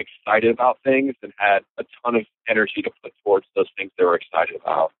just excited about things and had a ton of energy to put towards those things they were excited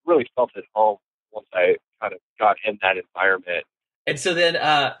about. Really felt at home once I kind of got in that environment. And so then,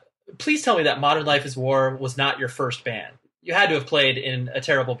 please tell me that Modern Life is War was not your first band. You had to have played in a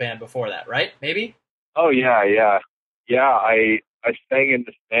terrible band before that, right? Maybe? Oh, yeah. I sang in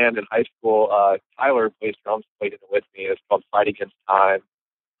this band in high school. Tyler plays drums, played in it with me. It's called Fight Against Time.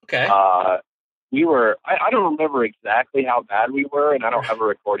 Okay. We were, I don't remember exactly how bad we were, and I don't have a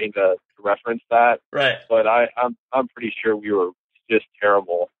recording to reference that. Right. But I'm pretty sure we were just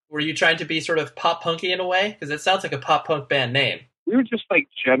terrible. Were you trying to be sort of pop punky in a way? Because it sounds like a pop punk band name. We were just like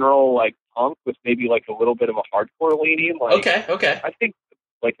general like punk with maybe like a little bit of a hardcore leaning. Like, Okay. I think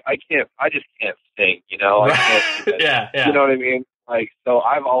like I just can't sing, you know? I can't, yeah. You know what I mean? Like, so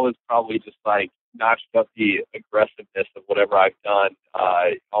I've always probably just like notched up the aggressiveness of whatever I've done,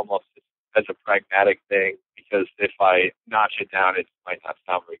 almost as a pragmatic thing, because if I notch it down, it might not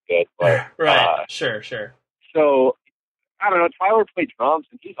sound very good. But right. Sure. So I don't know. Tyler played drums,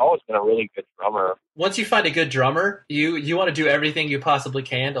 and he's always been a really good drummer. Once you find a good drummer, you want to do everything you possibly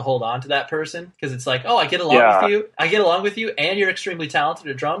can to hold on to that person, because it's like, oh, I get along with you. I get along with you, and you're extremely talented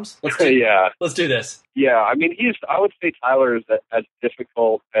at drums. Let's do this. Yeah, I mean, I would say Tyler is as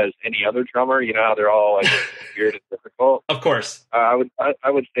difficult as any other drummer. You know how they're all like weird and difficult. Of course. I would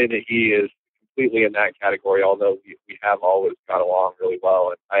say that he is completely in that category. Although we have always got along really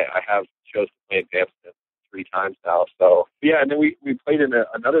well, and I have chosen to play in bands 3 times now. So yeah, and then we played in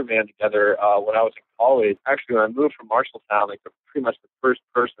another band together when I was in college. Actually, when I moved from Marshalltown, like pretty much the first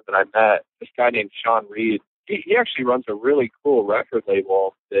person that I met, this guy named Sean Reed. He actually runs a really cool record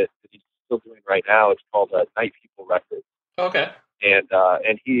label that he's still doing right now. It's called Night People Records. Okay.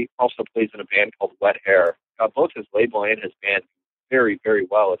 And he also plays in a band called Wet Hair. Both his label and his band do very, very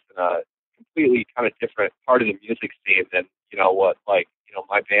well. It's in a completely kind of different part of the music scene than what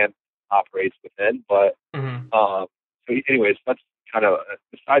my band operates within. But so anyways, that's kind of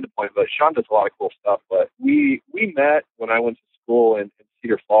beside the point. But Sean does a lot of cool stuff. But we met when I went to school in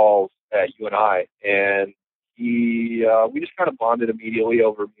Cedar Falls at UNI, and we just kind of bonded immediately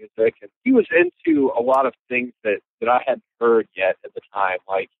over music. And he was into a lot of things that I hadn't heard yet at the time.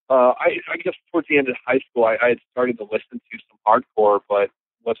 Like I guess towards the end of high school, I had started to listen to some hardcore, but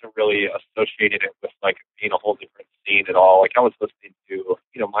wasn't really associating it with like being a whole different scene at all. Like I was listening to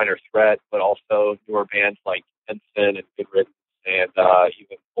Minor Threat, but also newer bands like Ensign and Good Riddance, and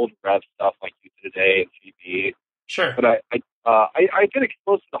even old Rev stuff like You Today and GB. Sure. But I get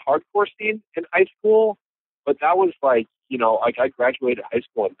exposed to the hardcore scene in high school, but that was like I graduated high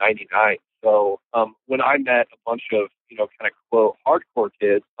school in '99. So when I met a bunch of kind of quote hardcore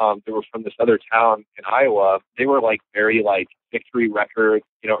kids, they were from this other town in Iowa. They were like very like Victory Records,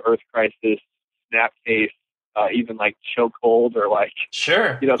 Earth Crisis, Snapcase, even like Chokehold or like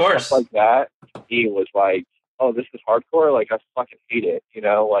of course. Stuff like that. He was like, oh, this is hardcore. Like I fucking hate it.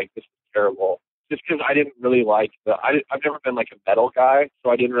 Like this is terrible. Just because I didn't really like I've never been like a metal guy,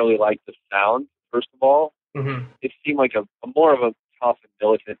 so I didn't really like the sound. First of all, it seemed like a more of a tough and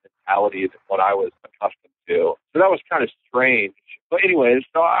militant mentality than what I was accustomed to. So that was kind of strange. But anyways,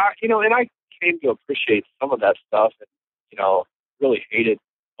 so I came to appreciate some of that stuff and, really hated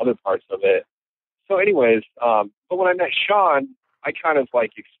other parts of it. So anyways, but when I met Sean, I kind of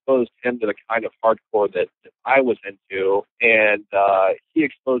like exposed him to the kind of hardcore that I was into. And he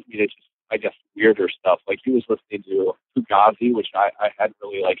exposed me to just, I guess, weirder stuff. Like he was listening to Fugazi, which I hadn't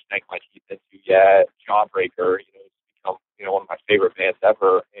really like sank my teeth into yet. Jawbreaker, it's become one of my favorite bands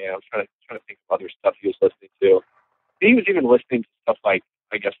ever. And I was trying to think of other stuff he was listening to. He was even listening to stuff like,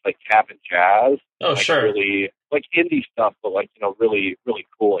 I guess, like Cap'n Jazz. Oh, like sure. Really like indie stuff, but like really really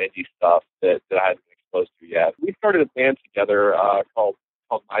cool indie stuff that I hadn't been exposed to yet. We started a band together called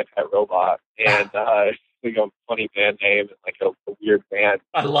My Pet Robot, and we got a funny band name and like a weird band.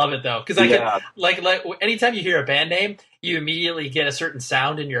 I love it though, because like anytime you hear a band name, you immediately get a certain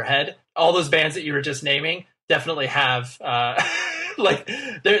sound in your head. All those bands that you were just naming definitely have like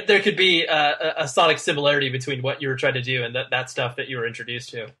there could be a sonic similarity between what you were trying to do and that stuff that you were introduced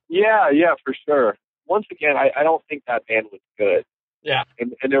to. Yeah, for sure. Once again, I don't think that band was good. Yeah,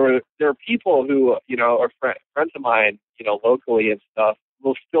 and there are people who are friends of mine, locally and stuff,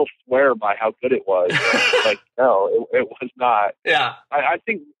 will still swear by how good it was. Like, no, it was not. Yeah. I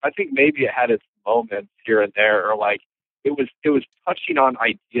think maybe it had its moments here and there, or like it was touching on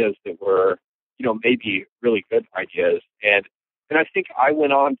ideas that were, maybe really good ideas. And I think I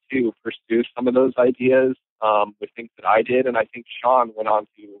went on to pursue some of those ideas with things that I did. And I think Sean went on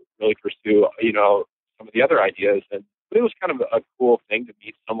to really pursue, some of the other ideas. But it was kind of a cool thing to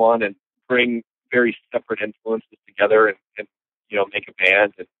meet someone and bring very separate influences together and make a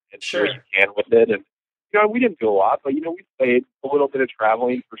band and Sure. do what you can with it. And, we didn't do a lot, but, we played a little bit of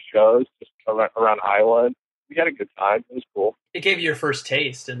traveling for shows just around Iowa. And we had a good time. It was cool. It gave you your first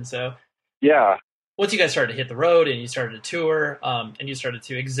taste. And so, yeah. Once you guys started to hit the road and you started to tour, and you started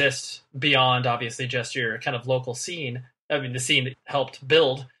to exist beyond, obviously, just your kind of local scene, I mean, the scene that helped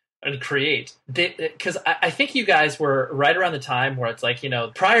build and create, because I think you guys were right around the time where it's like,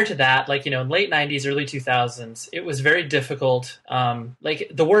 prior to that, like, in late 90s, early 2000s, it was very difficult.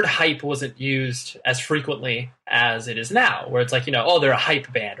 Like the word hype wasn't used as frequently as it is now, where it's like, oh, they're a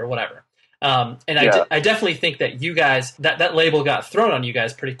hype band or whatever. And yeah. I definitely think that you guys, that label got thrown on you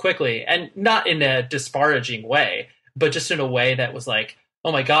guys pretty quickly, and not in a disparaging way, but just in a way that was like,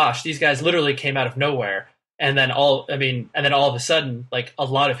 oh my gosh, these guys literally came out of nowhere. And then all of a sudden, like a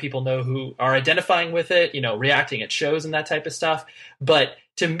lot of people know who are identifying with it, reacting at shows and that type of stuff. But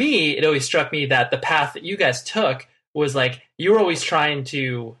to me, it always struck me that the path that you guys took was like, you were always trying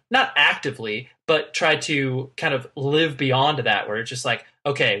to, not actively, but try to kind of live beyond that, where it's just like,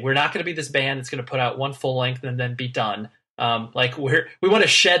 okay, we're not going to be this band that's going to put out one full length and then be done. Like we want to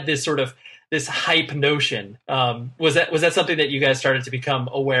shed this sort of this hype notion. Was that something that you guys started to become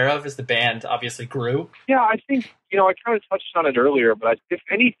aware of as the band obviously grew? Yeah, I think, I kind of touched on it earlier, but if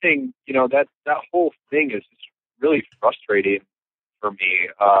anything, that whole thing is just really frustrating for me.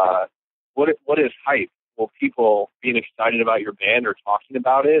 What is hype? Well, people being excited about your band or talking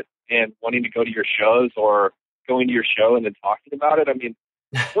about it and wanting to go to your shows, or going to your show and then talking about it. I mean,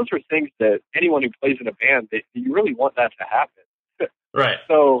 those are things that anyone who plays in a band, that you really want that to happen. Right.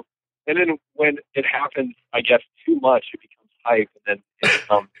 So, and then when it happens, I guess, too much, it becomes hype, and then it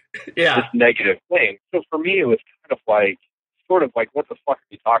becomes this negative thing. So for me, it was kind of like, sort of like, what the fuck are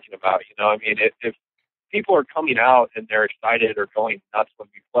you talking about? I mean, if people are coming out and they're excited or going nuts when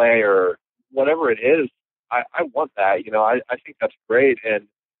we play or whatever it is, I want that. I think that's great. And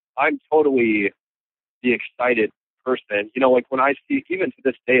I'm totally the excited person. Like when I see, even to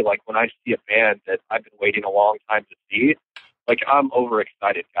this day, like when I see a band that I've been waiting a long time to see, like I'm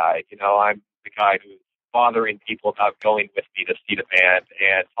overexcited guy. I'm the guy who's bothering people about going with me to see the band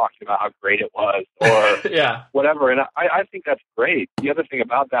and talking about how great it was or whatever. And I think that's great. The other thing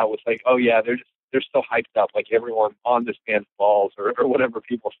about that was like, oh yeah, they're so hyped up, like everyone on this band's balls or whatever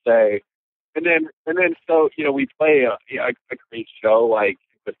people say. And then so, we play a great show like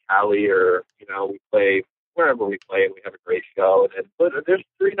with Cali, or, we play wherever we play and we have a great show. And then, but there's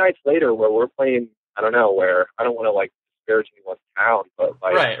 3 nights later where we're playing, I don't know where, I don't want to like disparage anyone's town, but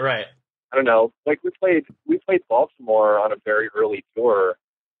like, right. I don't know, like we played Baltimore on a very early tour,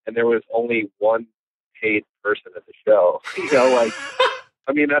 and there was only one paid person at the show. Like,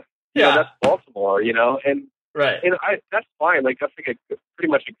 I mean, that's Baltimore, and right. And that's fine. Like that's like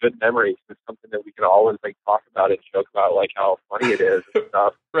pretty much a good memory. It's something that we can always like talk about and joke about, like how funny it is and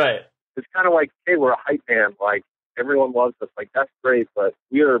stuff. Right. It's kind of like, hey, we're a hype band. Like everyone loves us. Like that's great, but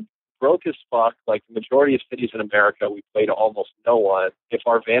we are broke as fuck. Like the majority of cities in America, we play to almost no one. If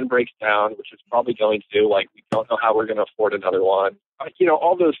our van breaks down, which is probably going to, like we don't know how we're going to afford another one.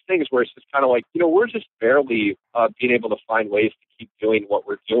 All those things where it's just kind of like, we're just barely being able to find ways to keep doing what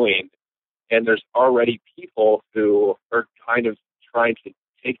we're doing. And there's already people who are kind of trying to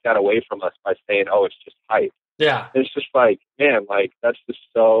take that away from us by saying, oh, it's just hype. Yeah. And it's just like, man, like that's just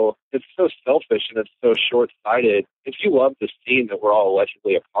it's so selfish and it's so short-sighted. If you love the scene that we're all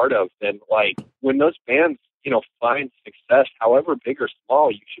allegedly a part of, then like when those bands, find success, however big or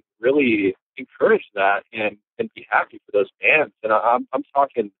small, you should really encourage that and be happy for those bands. And I'm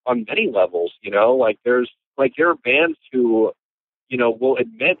talking on many levels, like there are bands who, will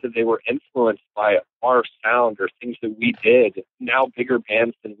admit that they were influenced by our sound or things that we did, now bigger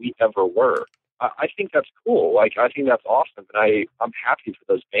bands than we ever were. I think that's cool. Like, I think that's awesome. And I'm happy for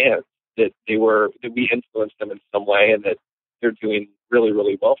those bands that we influenced them in some way and that they're doing really,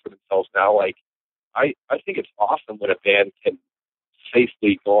 really well for themselves now. Like, I think it's awesome when a band can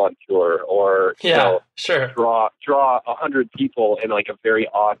safely go on tour or, draw 100 people in like a very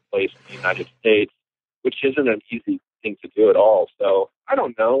odd place in the United States, which isn't an easy thing to do at all. So I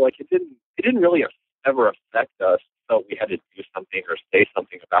don't know, like it didn't really ever affect us. So we had to do something or say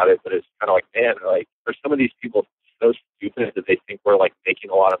something about it, but it's kind of like, man, like, are some of these people so stupid that they think we're like making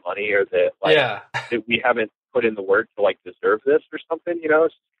a lot of money, or that like that we haven't put in the work to like deserve this or something, you know?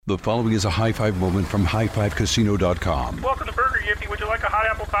 The following is a high five moment from highfivecasino.com. Welcome to Burger Yippee. Would you like a hot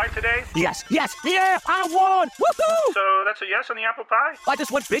apple pie today? Yes, yeah, I won! Woohoo! So that's a yes on the apple pie? I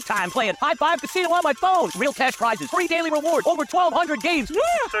just went big time playing High Five Casino on my phone. Real cash prizes, free daily rewards, over 1,200 games. Yeah!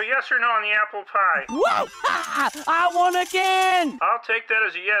 So yes or no on the apple pie? Whoa! I won again! I'll take that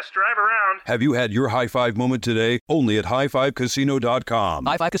as a yes. Drive around. Have you had your high five moment today? Only at highfivecasino.com.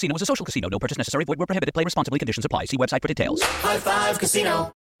 High Five Casino is a social casino. No purchase necessary. Void where prohibited. Play responsibly. Conditions apply. See website for details. High Five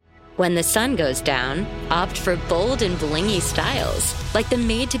Casino. When the sun goes down, opt for bold and blingy styles, like the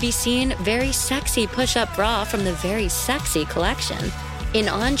made-to-be-seen, very sexy push-up bra from the Very Sexy collection. In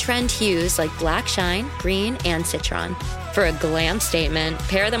on-trend hues like black shine, green, and citron. For a glam statement,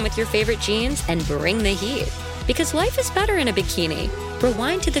 pair them with your favorite jeans and bring the heat. Because life is better in a bikini.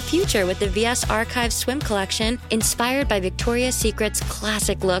 Rewind to the future with the VS Archive swim collection, inspired by Victoria's Secret's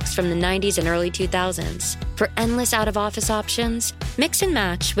classic looks from the 90s and early 2000s. For endless out-of-office options, mix and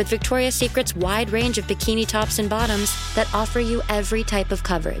match with Victoria's Secret's wide range of bikini tops and bottoms that offer you every type of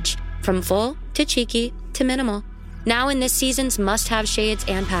coverage, from full to cheeky to minimal. Now in this season's must-have shades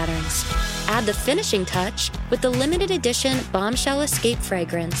and patterns. Add the finishing touch with the limited edition Bombshell Escape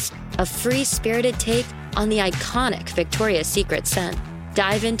fragrance, a free-spirited take on the iconic Victoria's Secret scent.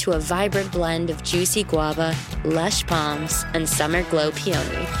 Dive into a vibrant blend of juicy guava, lush palms, and summer glow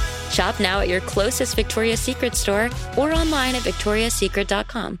peony. Shop now at your closest Victoria's Secret store or online at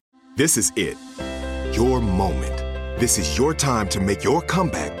victoriassecret.com. This is it. Your moment. This is your time to make your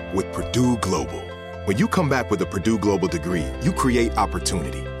comeback with Purdue Global. When you come back with a Purdue Global degree, you create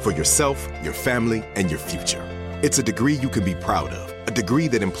opportunity for yourself, your family, and your future. It's a degree you can be proud of, a degree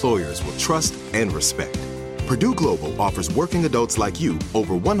that employers will trust and respect. Purdue Global offers working adults like you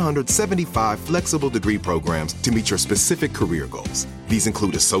over 175 flexible degree programs to meet your specific career goals. These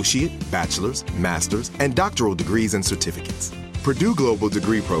include associate, bachelor's, master's, and doctoral degrees and certificates. Purdue Global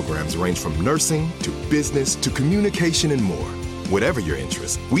degree programs range from nursing to business to communication and more. Whatever your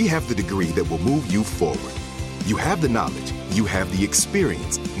interest, we have the degree that will move you forward. You have the knowledge, you have the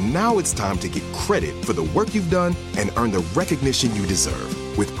experience. Now it's time to get credit for the work you've done and earn the recognition you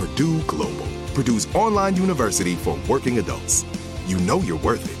deserve with Purdue Global, Purdue's online university for working adults. You know you're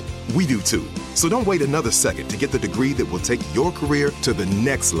worth it. We do too. So don't wait another second to get the degree that will take your career to the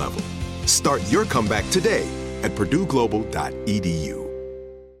next level. Start your comeback today at purdueglobal.edu.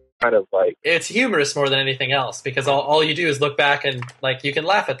 Kind of like, it's humorous more than anything else, because all you do is look back and like you can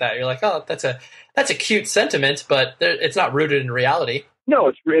laugh at that. You're like, oh, that's a cute sentiment, but it's not rooted in reality. No,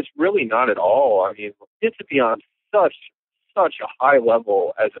 it's really not at all. I mean, get to be on such a high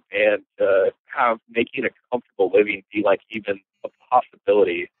level as a band to have making a comfortable living be like even a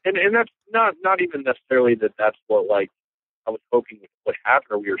possibility, and that's not even necessarily that's what like I was hoping would happen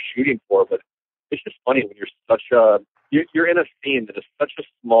or we were shooting for, but it's just funny when you're in a scene that is such a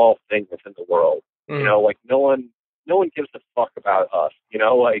small thing within the world. Mm. You know, like no one gives a fuck about us. You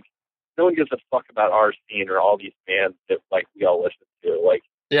know, like no one gives a fuck about our scene or all these bands that like we all listen to. Like,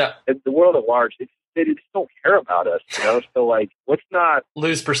 yeah, the world at large, they just don't care about us. You know, so like let's not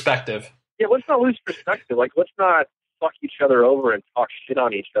lose perspective. Yeah, let's not lose perspective. Like let's not fuck each other over and talk shit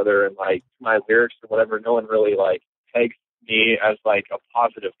on each other and like my lyrics or whatever. No one really like pegs me as like a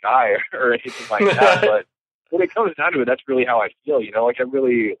positive guy or anything like that, but when it comes down to it, that's really how I feel, you know, like I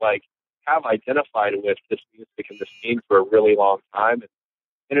really like have identified with this music and this scene for a really long time.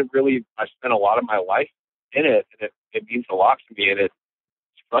 And it really, I spent a lot of my life in it, and it means a lot to me. And it's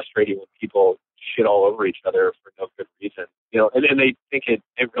frustrating when people shit all over each other for no good reason, you know, and they think it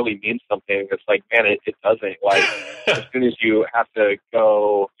really means something. It's like, man, it doesn't. Like as soon as you have to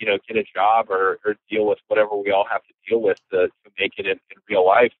go, you know, get a job or deal with whatever we all have to deal with to make it in real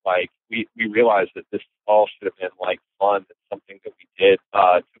life, like we realize that this all should have been like fun and something that we did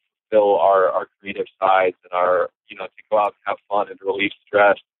to fulfill our creative sides and our, you know, to go out and have fun and relieve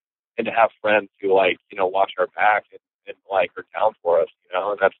stress and to have friends who like, you know, watch our back and like are down for us, you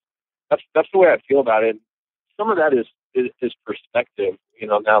know, and that's the way I feel about it. Some of that is perspective, you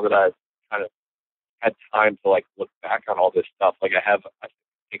know, now that I've kind of had time to like look back on all this stuff, like I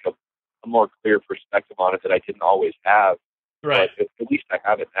think a more clear perspective on it that I didn't always have. Right. But at least I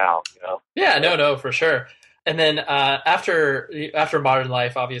have it now, you know? Yeah, no, for sure. And then after Modern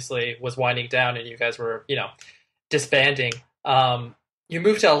Life obviously was winding down and you guys were, you know, disbanding, you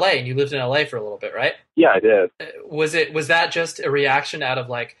moved to LA and you lived in LA for a little bit, right? Yeah, I did. Was that just a reaction out of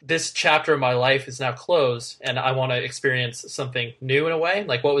like, this chapter of my life is now closed and I want to experience something new in a way?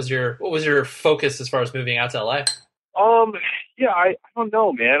 Like what was your focus as far as moving out to LA? Yeah, I don't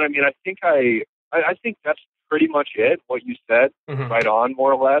know, man. I mean, I think that's pretty much it. What you said, right on,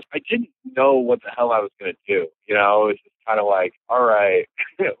 more or less. I didn't know what the hell I was going to do. You know, it's just kind of like, all right,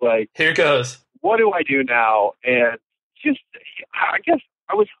 like, here goes. What do I do now? And just, I guess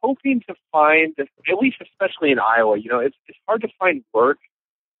I was hoping to find, at least especially in Iowa, you know, it's hard to find work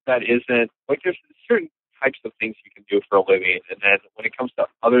that isn't, like, there's certain types of things you can do for a living. And then when it comes to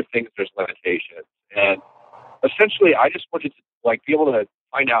other things, there's limitations. And essentially, I just wanted to, like, be able to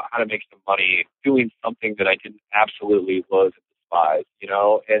find out how to make some money doing something that I didn't absolutely loathe and despise, you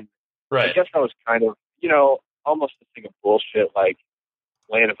know? And I guess I was kind of, you know, almost a thing of bullshit, like,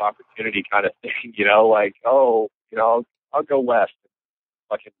 land of opportunity kind of thing, you know, like, oh, you know, I'll go west and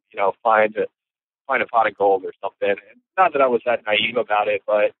fucking, you know, find a pot of gold or something. And not that I was that naive about it,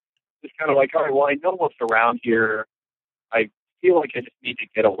 but just kind of like, all right, well, I know what's around here. I feel like I just need to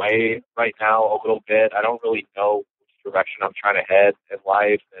get away right now a little bit. I don't really know which direction I'm trying to head in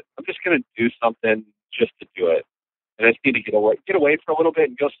life, and I'm just going to do something just to do it. And I just need to get away for a little bit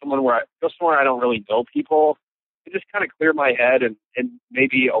and go somewhere I don't really know people, and just kind of clear my head, and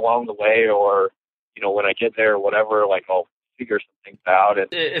maybe along the way, or, you know, when I get there or whatever, like, I'll figure some things out. And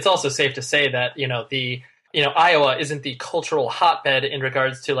it's also safe to say that, Iowa isn't the cultural hotbed in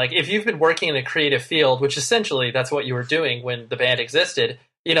regards to, like, if you've been working in a creative field, which essentially that's what you were doing when the band existed,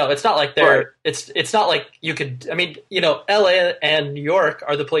 you know, it's not like it's not like you could, I mean, you know, LA and New York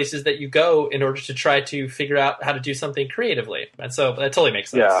are the places that you go in order to try to figure out how to do something creatively. And so that totally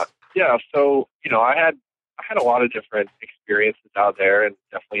makes sense. Yeah. So, you know, I had a lot of different experiences out there, and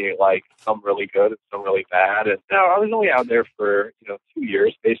definitely, like, some really good and some really bad. And now I was only out there for, you know, 2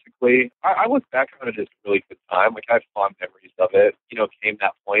 years, basically. I look back on it as a really good time. Like, I have fond memories of it. You know, came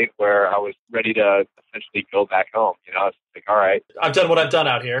that point where I was ready to essentially go back home. You know, it's like, all right, I've done what I've done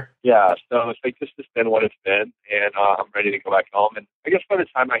out here. Yeah. So it's like, this has been what it's been, and I'm ready to go back home. And I guess by the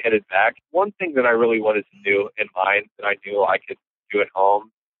time I headed back, one thing that I really wanted to do in mind that I knew I could do at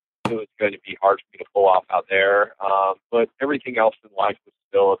home, it was going to be hard for me to pull off out there. But everything else in life was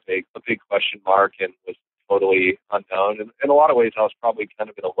still a big question mark, and was totally unknown. And in a lot of ways, I was probably kind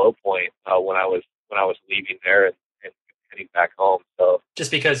of at a low point when I was leaving there and heading back home. So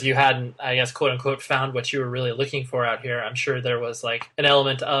just because you hadn't, I guess, quote unquote, found what you were really looking for out here, I'm sure there was, like, an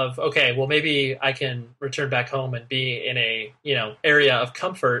element of, okay, well, maybe I can return back home and be in a, you know, area of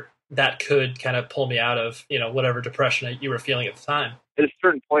comfort that could kind of pull me out of, you know, whatever depression that you were feeling at the time. At a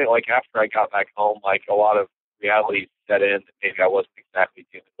certain point, like, after I got back home, like, a lot of reality set in that maybe I wasn't exactly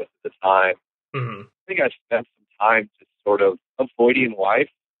dealing with at the time. Mm-hmm. I think I spent some time just sort of avoiding life,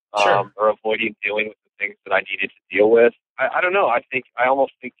 or avoiding dealing with the things that I needed to deal with. I don't know. I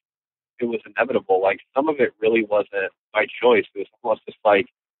almost think it was inevitable. Like, some of it really wasn't my choice. It was almost just like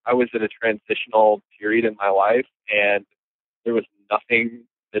I was in a transitional period in my life, and there was nothing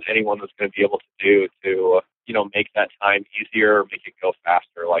that anyone was going to be able to do to, you know, make that time easier, make it go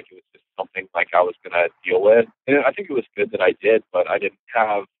faster. Like, it was just something like I was going to deal with. And I think it was good that I did, but I didn't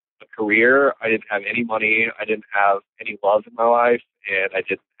have a career. I didn't have any money. I didn't have any love in my life, and I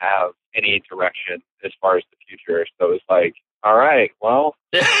didn't have any direction as far as the future. So it was like, all right, well,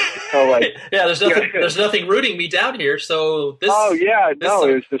 so, like, yeah, there's nothing rooting me down here. So this. Oh yeah, no,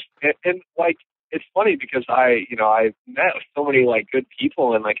 it was just, and like, it's funny because I met so many, like, good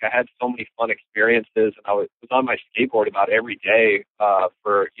people, and, like, I had so many fun experiences, and I was on my skateboard about every day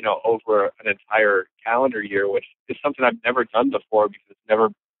for, you know, over an entire calendar year, which is something I've never done before because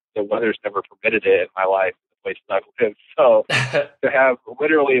the weather's never permitted it in my life, in the places I've lived. So to have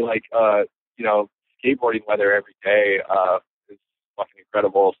literally, like, you know, skateboarding weather every day is fucking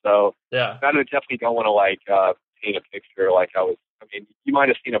incredible. So yeah, I definitely don't want to, like, paint a picture like I mean, you might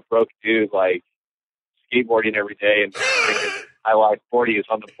have seen a broke dude, like, skateboarding every day and drinking High Life 40s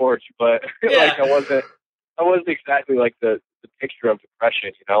on the porch, but like, I wasn't exactly like the picture of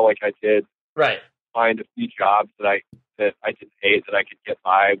depression, you know. Like, I did find a few jobs that I didn't hate, that I could get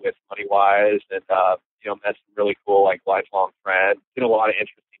by with money wise, and you know, met some really cool, like, lifelong friends, did a lot of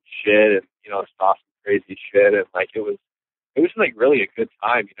interesting shit, and, you know, saw some crazy shit, and, like, it was like really a good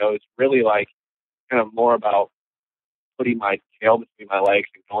time, you know. It's really, like, kind of more about putting my tail between my legs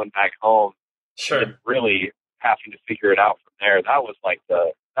and going back home. Sure. And really having to figure it out from there. That was like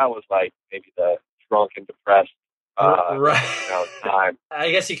maybe the drunk and depressed time.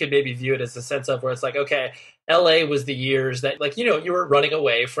 I guess you could maybe view it as a sense of where it's like, okay, LA was the years that, like, you know, you were running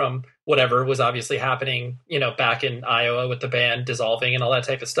away from whatever was obviously happening, you know, back in Iowa with the band dissolving and all that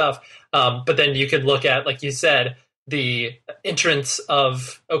type of stuff. But then you could look at, like you said, the entrance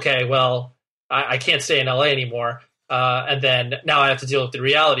of, okay, well, I can't stay in LA anymore. And then now I have to deal with the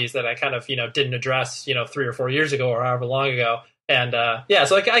realities that I kind of, you know, didn't address, you know, 3 or 4 years ago or however long ago. And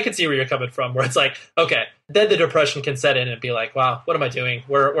so I can see where you're coming from, where it's like, okay, then the depression can set in and be like, wow, what am I doing?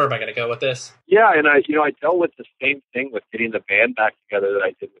 Where am I going to go with this? Yeah, and I dealt with the same thing with getting the band back together that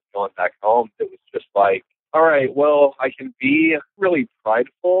I did with going back home. It was just like, all right, well, I can be really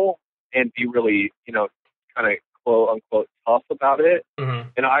prideful and be really, kind of quote unquote tough about it. Mm-hmm.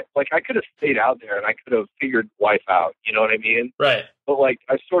 And I could have stayed out there and I could have figured life out. You know what I mean? Right. But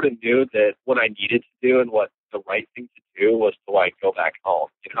I sort of knew that what I needed to do and what the right thing to do was to go back home,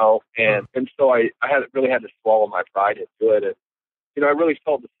 and so I really had to swallow my pride and do it. And, I really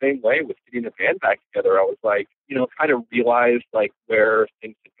felt the same way with getting the band back together. I was kind of realized where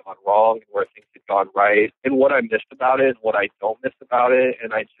things had gone wrong and where things had gone right and what I missed about it and what I don't miss about it.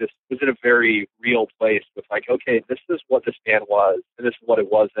 And I just was in a very real place with okay, this is what this band was and this is what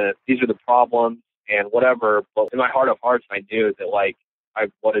it wasn't. These are the problems and whatever. But in my heart of hearts, I knew that I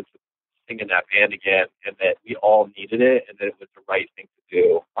wanted to sing in that band again and that we all needed it and that it was the right thing to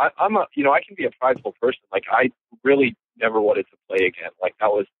do. I can be a prideful person. I really never wanted to play again.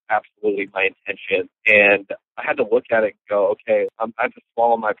 That was absolutely my intention. And I had to look at it and go, okay, I have to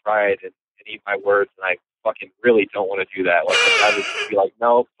swallow my pride and eat my words. And I fucking really don't want to do that. I would just be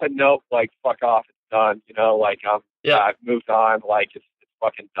nope, fuck off. It's done. I've moved on. It's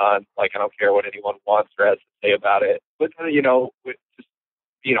fucking done. I don't care what anyone wants or has to say about it. But, with just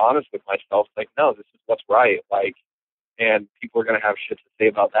being honest with myself, no, this is what's right. And people are going to have shit to say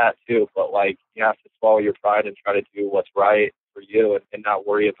about that too. But you have to swallow your pride and try to do what's right for you and not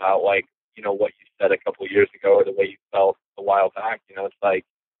worry about what you said a couple of years ago or the way you felt a while back.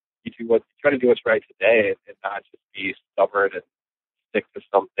 It's you try to do what's right today and not just be stubborn and stick to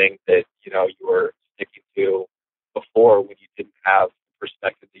something that, you were sticking to before when you didn't have the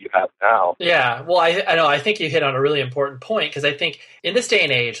perspective that you have now. Yeah. Well, I know. I think you hit on a really important point because I think in this day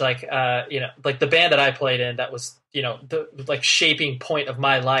and age, the band that I played in, that was, the shaping point of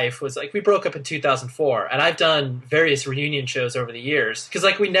my life was we broke up in 2004, and I've done various reunion shows over the years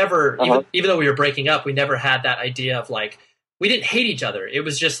because we never, even though we were breaking up, we never had that idea of we didn't hate each other. It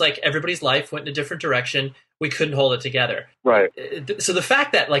was just everybody's life went in a different direction. We couldn't hold it together. Right. So the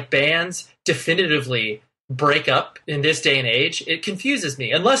fact that bands definitively break up in this day and age, it confuses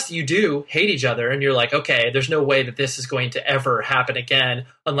me. Unless you do hate each other and you're okay, there's no way that this is going to ever happen again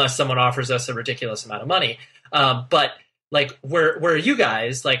unless someone offers us a ridiculous amount of money. But where you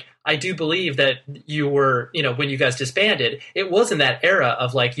guys, I do believe that you were, when you guys disbanded, it was in that era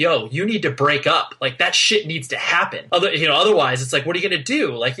of yo, you need to break up. That shit needs to happen. Otherwise it's what are you going to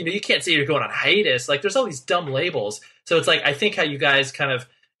do? You can't say you're going on hiatus. There's all these dumb labels. So it's I think how you guys kind of,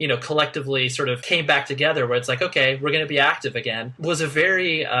 collectively sort of came back together where it's okay, we're going to be active again, was a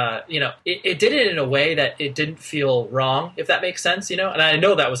very, it did it in a way that it didn't feel wrong, if that makes sense, and I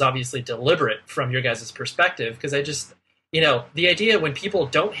know that was obviously deliberate from your guys' perspective because I just, the idea when people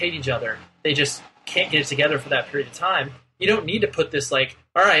don't hate each other, they just can't get it together for that period of time. You don't need to put this all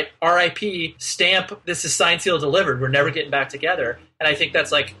right, RIP, stamp, this is signed, sealed, delivered, we're never getting back together. And I think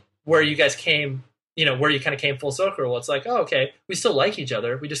that's where you guys came, where you kind of came full circle. It's oh, okay, we still like each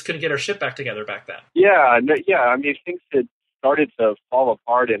other. We just couldn't get our shit back together back then. Yeah. I mean, things had started to fall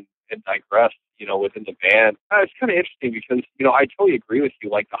apart and digress, within the band. It's kind of interesting because, I totally agree with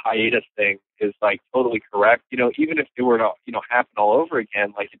you. The hiatus thing is totally correct. Even if it were to, happen all over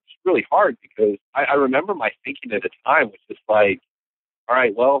again, it's really hard because I remember my thinking at the time was just all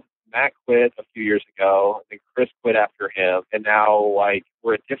right, well, Matt quit a few years ago and Chris quit after him. And now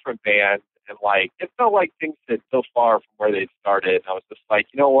we're a different band. And it felt like things had so far from where they'd started. And I was just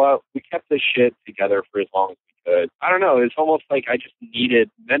you know what? We kept this shit together for as long as we could. I don't know. It's almost I just needed,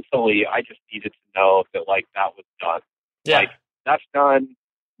 mentally, I just needed to know that that was done. Yeah. That's done.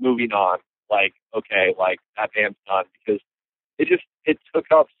 Moving on. Okay, that band's done because it took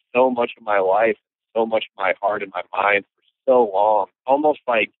up so much of my life, so much of my heart and my mind for so long. Almost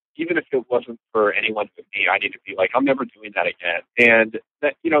even if it wasn't for anyone but me, I need to be I'm never doing that again. And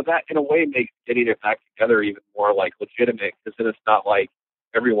that, that in a way makes getting it back together even more legitimate because then it's not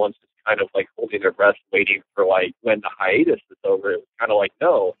everyone's just kind of holding their breath waiting for when the hiatus is over. It was kind of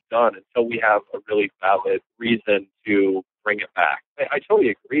no, it's done until we have a really valid reason to bring it back. I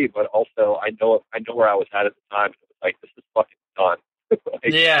totally agree, but also I know where I was at the time. It was this is fucking done.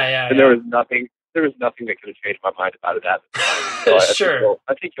 And there was nothing that could have changed my mind about it at the time. So Sure.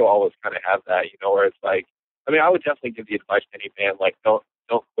 I think you'll always kind of have that, where it's I mean, I would definitely give the advice to any band, don't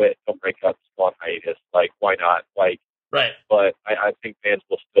quit, don't break up, just go on hiatus. Why not? Right. But I think bands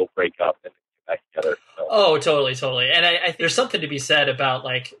will still break up and get back together. So. Oh, totally. And I there's something to be said about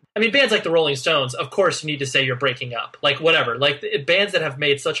bands like the Rolling Stones, of course you need to say you're breaking up. Whatever. Bands that have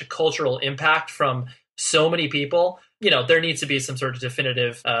made such a cultural impact from so many people, there needs to be some sort of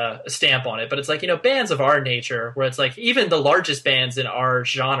definitive stamp on it. But it's like, bands of our nature, where it's like even the largest bands in our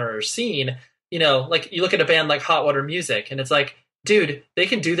genre or scene, like you look at a band like Hot Water Music, and it's like, dude, they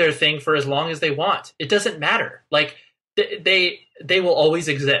can do their thing for as long as they want. It doesn't matter. Like they will always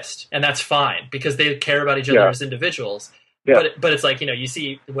exist, and that's fine because they care about each other as individuals. Yeah. But it's like, you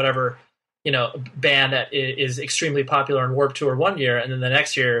see whatever, band that is extremely popular in Warped Tour one year, and then the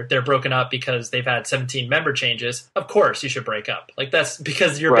next year they're broken up because they've had 17 member changes. Of course you should break up. Like that's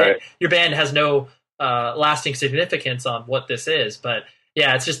because your band has no lasting significance on what this is. But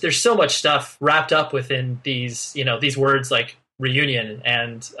yeah, it's just, there's so much stuff wrapped up within these, these words like reunion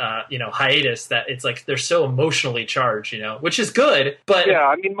and hiatus, that it's like they're so emotionally charged, which is good. But yeah,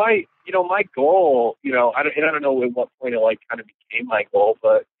 I mean, my goal, I don't know at what point it like kind of became my goal,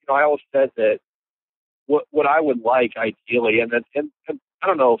 but I always said that what I would like ideally, and I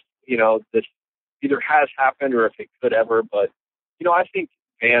don't know if this either has happened or if it could ever, but I think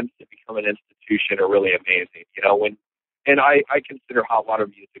bands that become an institution are really amazing. And I consider Hot Water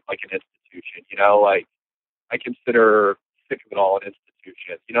Music like an institution. Like I consider Sick of It All an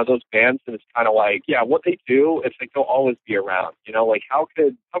institution. Those bands, and it's kind of like, yeah, what they do, it's like they'll always be around. Like how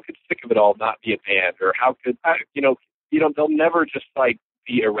could Sick of It All not be a band, or how could they'll never just like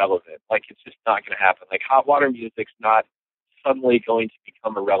be irrelevant. Like it's just not going to happen. Like Hot Water Music's not suddenly going to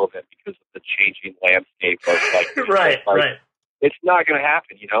become irrelevant because of the changing landscape of like right. It's not going to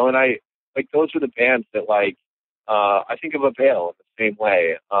happen, And I like those are the bands that like I think of Avail in the same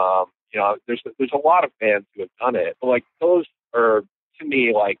way. There's a lot of bands who have done it, but like those are to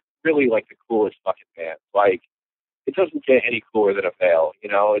me like really like the coolest fucking bands. Like it doesn't get any cooler than Avail.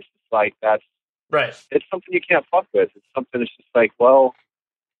 It's just like that's right. It's something you can't fuck with. It's something that's just like, well,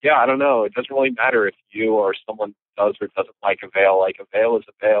 yeah, I don't know. It doesn't really matter if you or someone does or doesn't like Avail. Like Avail is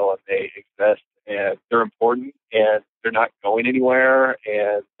Avail, and they exist, and they're important, and they're not going anywhere.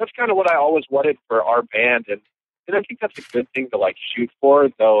 And that's kind of what I always wanted for our band, and I think that's a good thing to like shoot for.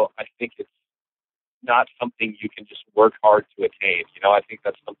 Though I think it's not something you can just work hard to attain. I think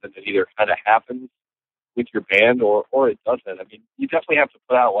that's something that either kind of happens with your band or it doesn't. I mean, you definitely have to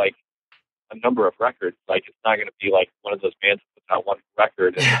put out like a number of records. Like it's not going to be like one of those bands that puts out one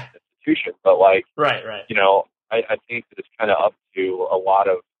record in an institution, but like, right. I think that it's kind of up to a lot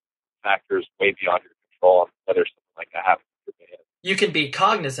of factors way beyond your control on whether something like that happens with your band. You can be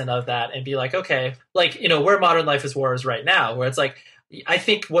cognizant of that and be like, okay, like, where Modern Life is War is right now, where it's like, I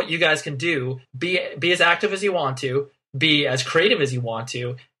think what you guys can do, be as active as you want to, be as creative as you want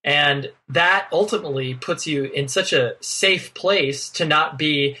to, and that ultimately puts you in such a safe place to not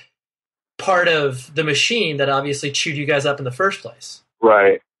be part of the machine that obviously chewed you guys up in the first place.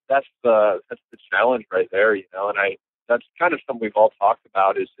 Right. That's the challenge right there, and that's kind of something we've all talked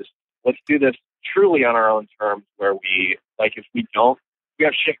about is just let's do this truly on our own terms, where we like if we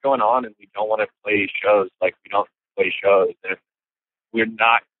have shit going on and we don't want to play shows, like we don't play shows, and we're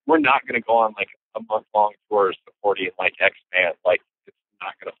not going to go on like a month-long tour supporting like X band. Like it's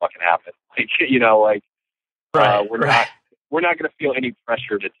not going to fucking happen. Like we're not going to feel any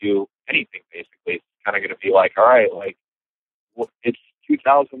pressure to do anything. Basically, it's kind of going to be like, all right, like it's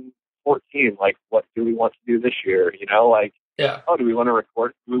 2014. Like, what do we want to do this year? Like, yeah. Oh, do we want to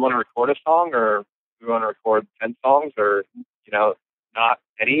record? Do we want to record a song, or do we want to record 10 songs, or not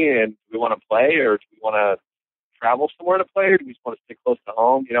any? And do we want to play, or do we want to travel somewhere to play, or do we just want to stick close to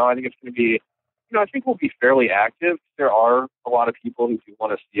home? I think it's going to be. I think we'll be fairly active. There are a lot of people who do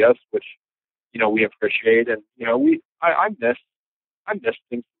want to see us, which we appreciate, and I miss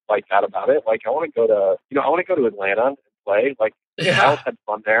things like that about it. Like I want to go to Atlanta and play. Like Miles had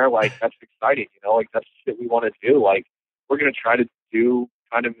fun there. Like that's exciting. Like that's shit we want to do. Like we're gonna try to do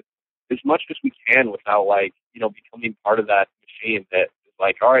kind of as much as we can without like becoming part of that machine that is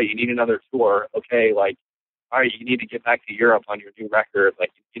like, all right, you need another tour. Okay, like all right, you need to get back to Europe on your new record.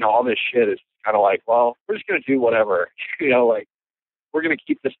 Like all this shit is kind of like, well, we're just gonna do whatever. Like we're gonna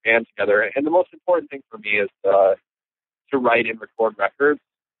keep this band together. And the most important thing for me is to write and record records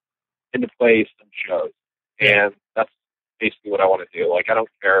and to play some shows. And that's basically what I want to do. Like I don't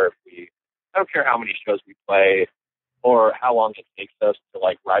care how many shows we play or how long it takes us to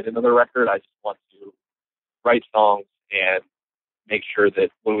like write another record. I just want to write songs and make sure that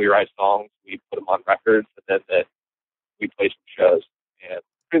when we write songs, we put them on records, and then that we play some shows. And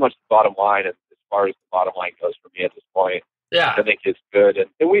pretty much the bottom line, and as far as the bottom line goes for me at this point, I think it's good.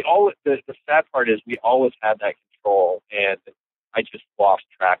 And we always, the sad part is we always had that control, and I just lost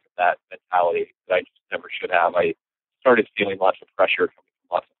track of that mentality that I just never should have. I started feeling lots of pressure coming from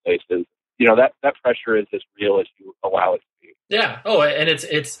lots of places. That pressure is as real as you allow it to be. Yeah. Oh, and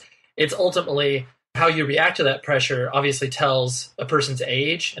it's ultimately how you react to that pressure obviously tells a person's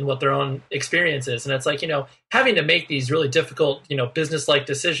age and what their own experience is. And it's like, having to make these really difficult, business-like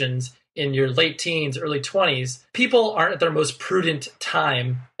decisions in your late teens, early 20s, people aren't at their most prudent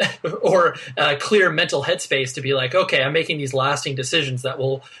time or clear mental headspace to be like, okay, I'm making these lasting decisions that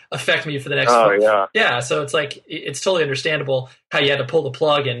will affect me for the next. Yeah. So it's like, it's totally understandable how you had to pull the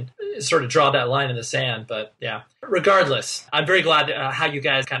plug and sort of draw that line in the sand. But yeah, regardless, I'm very glad how you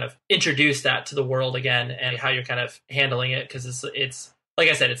guys kind of introduced that to the world again and how you're kind of handling it. Cause it's, like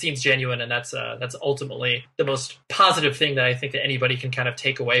I said, it seems genuine, and that's ultimately the most positive thing that I think that anybody can kind of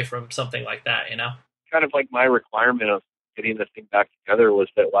take away from something like that, Kind of like my requirement of getting this thing back together was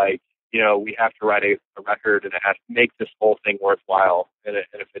that, like, we have to write a record, and it has to make this whole thing worthwhile. And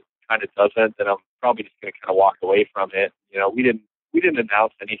if it kind of doesn't, then I'm probably just going to kind of walk away from it. We didn't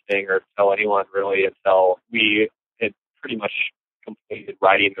announce anything or tell anyone really until we had pretty much completed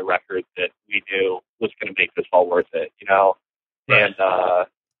writing the record that we knew was going to make this all worth it, Right.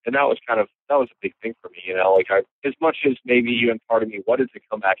 And that was a big thing for me, like as much as maybe you imparted me wanted to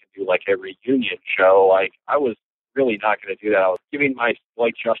come back and do like a reunion show, like I was really not going to do that. I was giving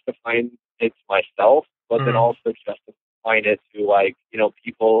justifying it to myself, but then also justifying it to like,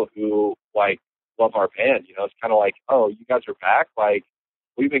 people who like love our band, it's kind of like, oh, you guys are back. Like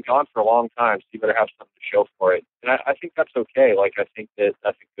we've been gone for a long time, so you better have something to show for it. And I think that's okay. Like, I think that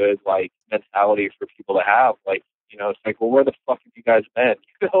that's a good like mentality for people to have. Like, it's like, well, where the fuck have you guys been?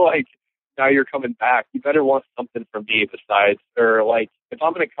 Like, now you're coming back. You better want something from me besides, or like, if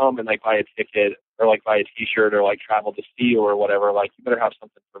I'm going to come and like buy a ticket or like buy a t-shirt or like travel to see you or whatever, like you better have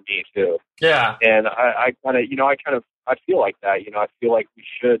something for me too. Yeah. And I feel like that, I feel like we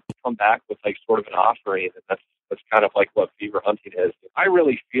should come back with like sort of an offering. And that's kind of like what Fever Hunting is. I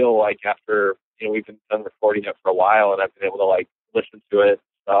really feel like after, we've been done recording it for a while and I've been able to like listen to it and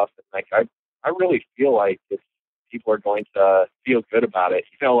stuff. And like, I really feel like people are going to feel good about it.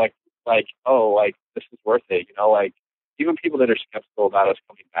 Like, oh, like this is worth it. Like even people that are skeptical about us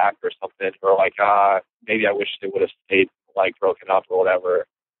coming back or something, or like, maybe I wish they would have stayed like broken up or whatever.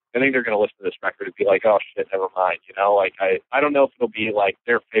 I think they're going to listen to this record and be like, oh shit, never mind. Like I don't know if it'll be like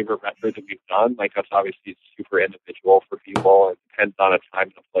their favorite record that we've done. Like that's obviously super individual for people and depends on a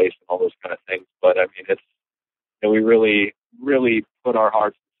time and a place and all those kind of things. But I mean, it's, we really, really put our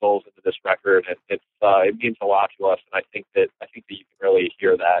hearts and souls into this record, and it means a lot to us. And I think that you can really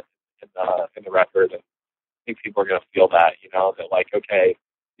hear that in the record, and I think people are going to feel that, that like, okay,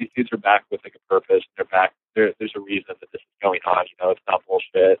 these dudes are back with like a purpose. They're back. There's a reason that this is going on. It's not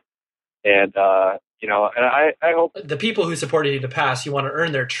bullshit. And and I hope the people who supported you in the past, you want to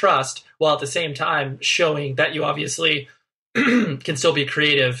earn their trust while at the same time showing that you obviously can still be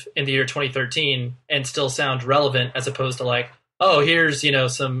creative in the year 2013 and still sound relevant, as opposed to like, oh, here's,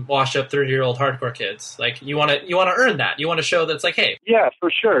 some washed up 30-year-old hardcore kids. Like you want to earn that. You want to show that's like, hey. Yeah,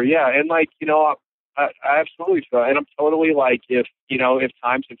 for sure. Yeah. And like, I absolutely feel, and I'm totally like, if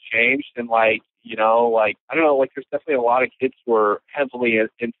times have changed and like, like, I don't know, like there's definitely a lot of kids who are heavily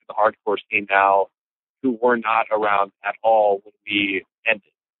into the hardcore scene now who were not around at all when we ended.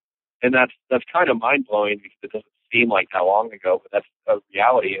 And that's kind of mind blowing because it doesn't seem like that long ago, but that's a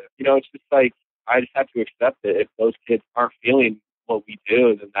reality. It's just like, I just have to accept it. If those kids aren't feeling what we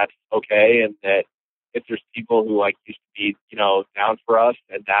do, then that's okay. And that if there's people who like used to be, down for us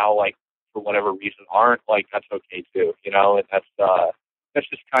and now like for whatever reason aren't, like that's okay too, and that's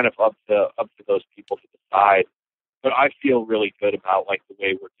just kind of up to those people to decide. But I feel really good about like the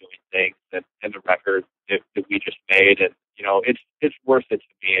way we're doing things and the record that we just made, and it's worth it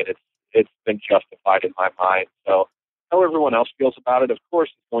to me, and it's been justified in my mind. So how everyone else feels about it, of course,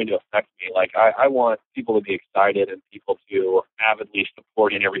 is going to affect me. Like I want people to be excited and people to avidly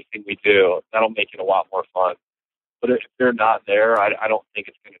support in everything we do. That'll make it a lot more fun. But if they're not there, I don't think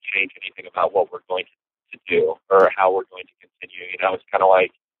it's going to change anything about what we're going to do or how we're going to continue. It's kind of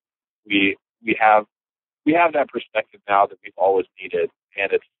like we have that perspective now that we've always needed,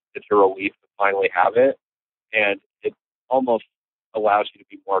 and it's a relief to finally have it, and it almost allows you to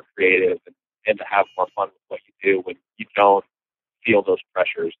be more creative and to have more fun with what you do when you don't feel those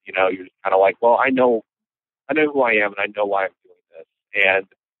pressures. You're just kind of like, well, I know who I am and I know why I'm doing this, and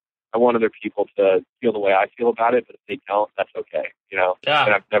I want other people to feel the way I feel about it, but if they don't, that's okay. Yeah.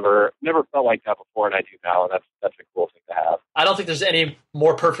 And I've never felt like that before, and I do now, and that's a cool thing to have. I don't think there's any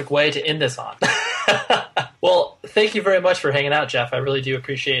more perfect way to end this on. Well, thank you very much for hanging out, Jeff. I really do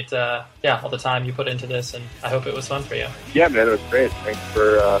appreciate all the time you put into this, and I hope it was fun for you. Yeah, man, it was great. Thanks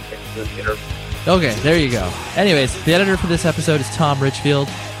for the interview. Okay, there you go. Anyways, the editor for this episode is Tom Richfield.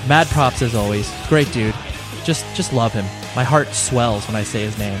 Mad props as always. Great dude. Just love him. My heart swells when I say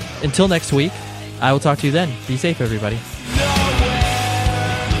his name. Until next week, I will talk to you then. Be safe, everybody.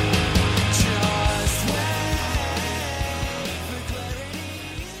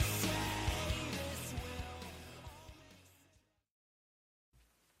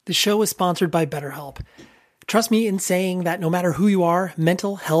 The show is sponsored by BetterHelp. Trust me in saying that no matter who you are,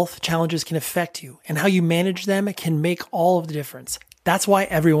 mental health challenges can affect you, and how you manage them can make all of the difference. That's why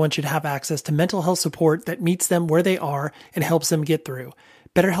everyone should have access to mental health support that meets them where they are and helps them get through.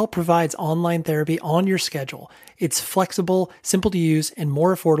 BetterHelp provides online therapy on your schedule. It's flexible, simple to use, and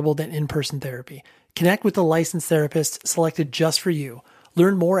more affordable than in-person therapy. Connect with a licensed therapist selected just for you.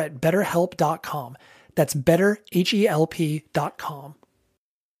 Learn more at betterhelp.com. That's betterhelp.com.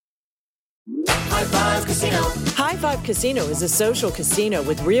 High Five Casino. High Five Casino is a social casino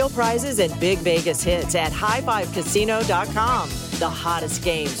with real prizes and big Vegas hits at highfivecasino.com. The hottest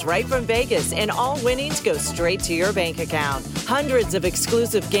games right from Vegas, and all winnings go straight to your bank account. Hundreds of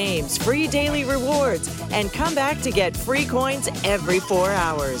exclusive games, free daily rewards, and come back to get free coins every 4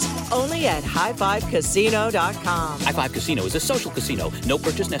 hours. Only at highfivecasino.com. High Five Casino is a social casino. No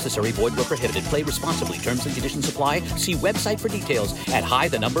purchase necessary. Void where prohibited. Play responsibly. Terms and conditions apply. See website for details at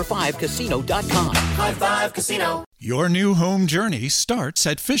high5casino.com. High Five Casino. Your new home journey starts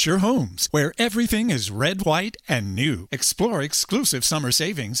at Fisher Homes, where everything is red, white, and new. Explore exclusive summer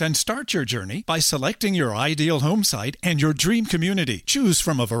savings and start your journey by selecting your ideal home site and your dream community. Choose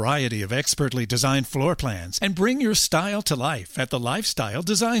from a variety of expertly designed floor plans and bring your style to life at the Lifestyle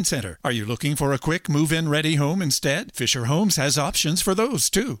Design Center. Are you looking for a quick move-in ready home instead? Fisher Homes has options for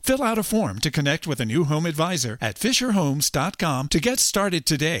those too. Fill out a form to connect with a new home advisor at fisherhomes.com to get started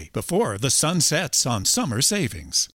today before the sun sets on summer savings.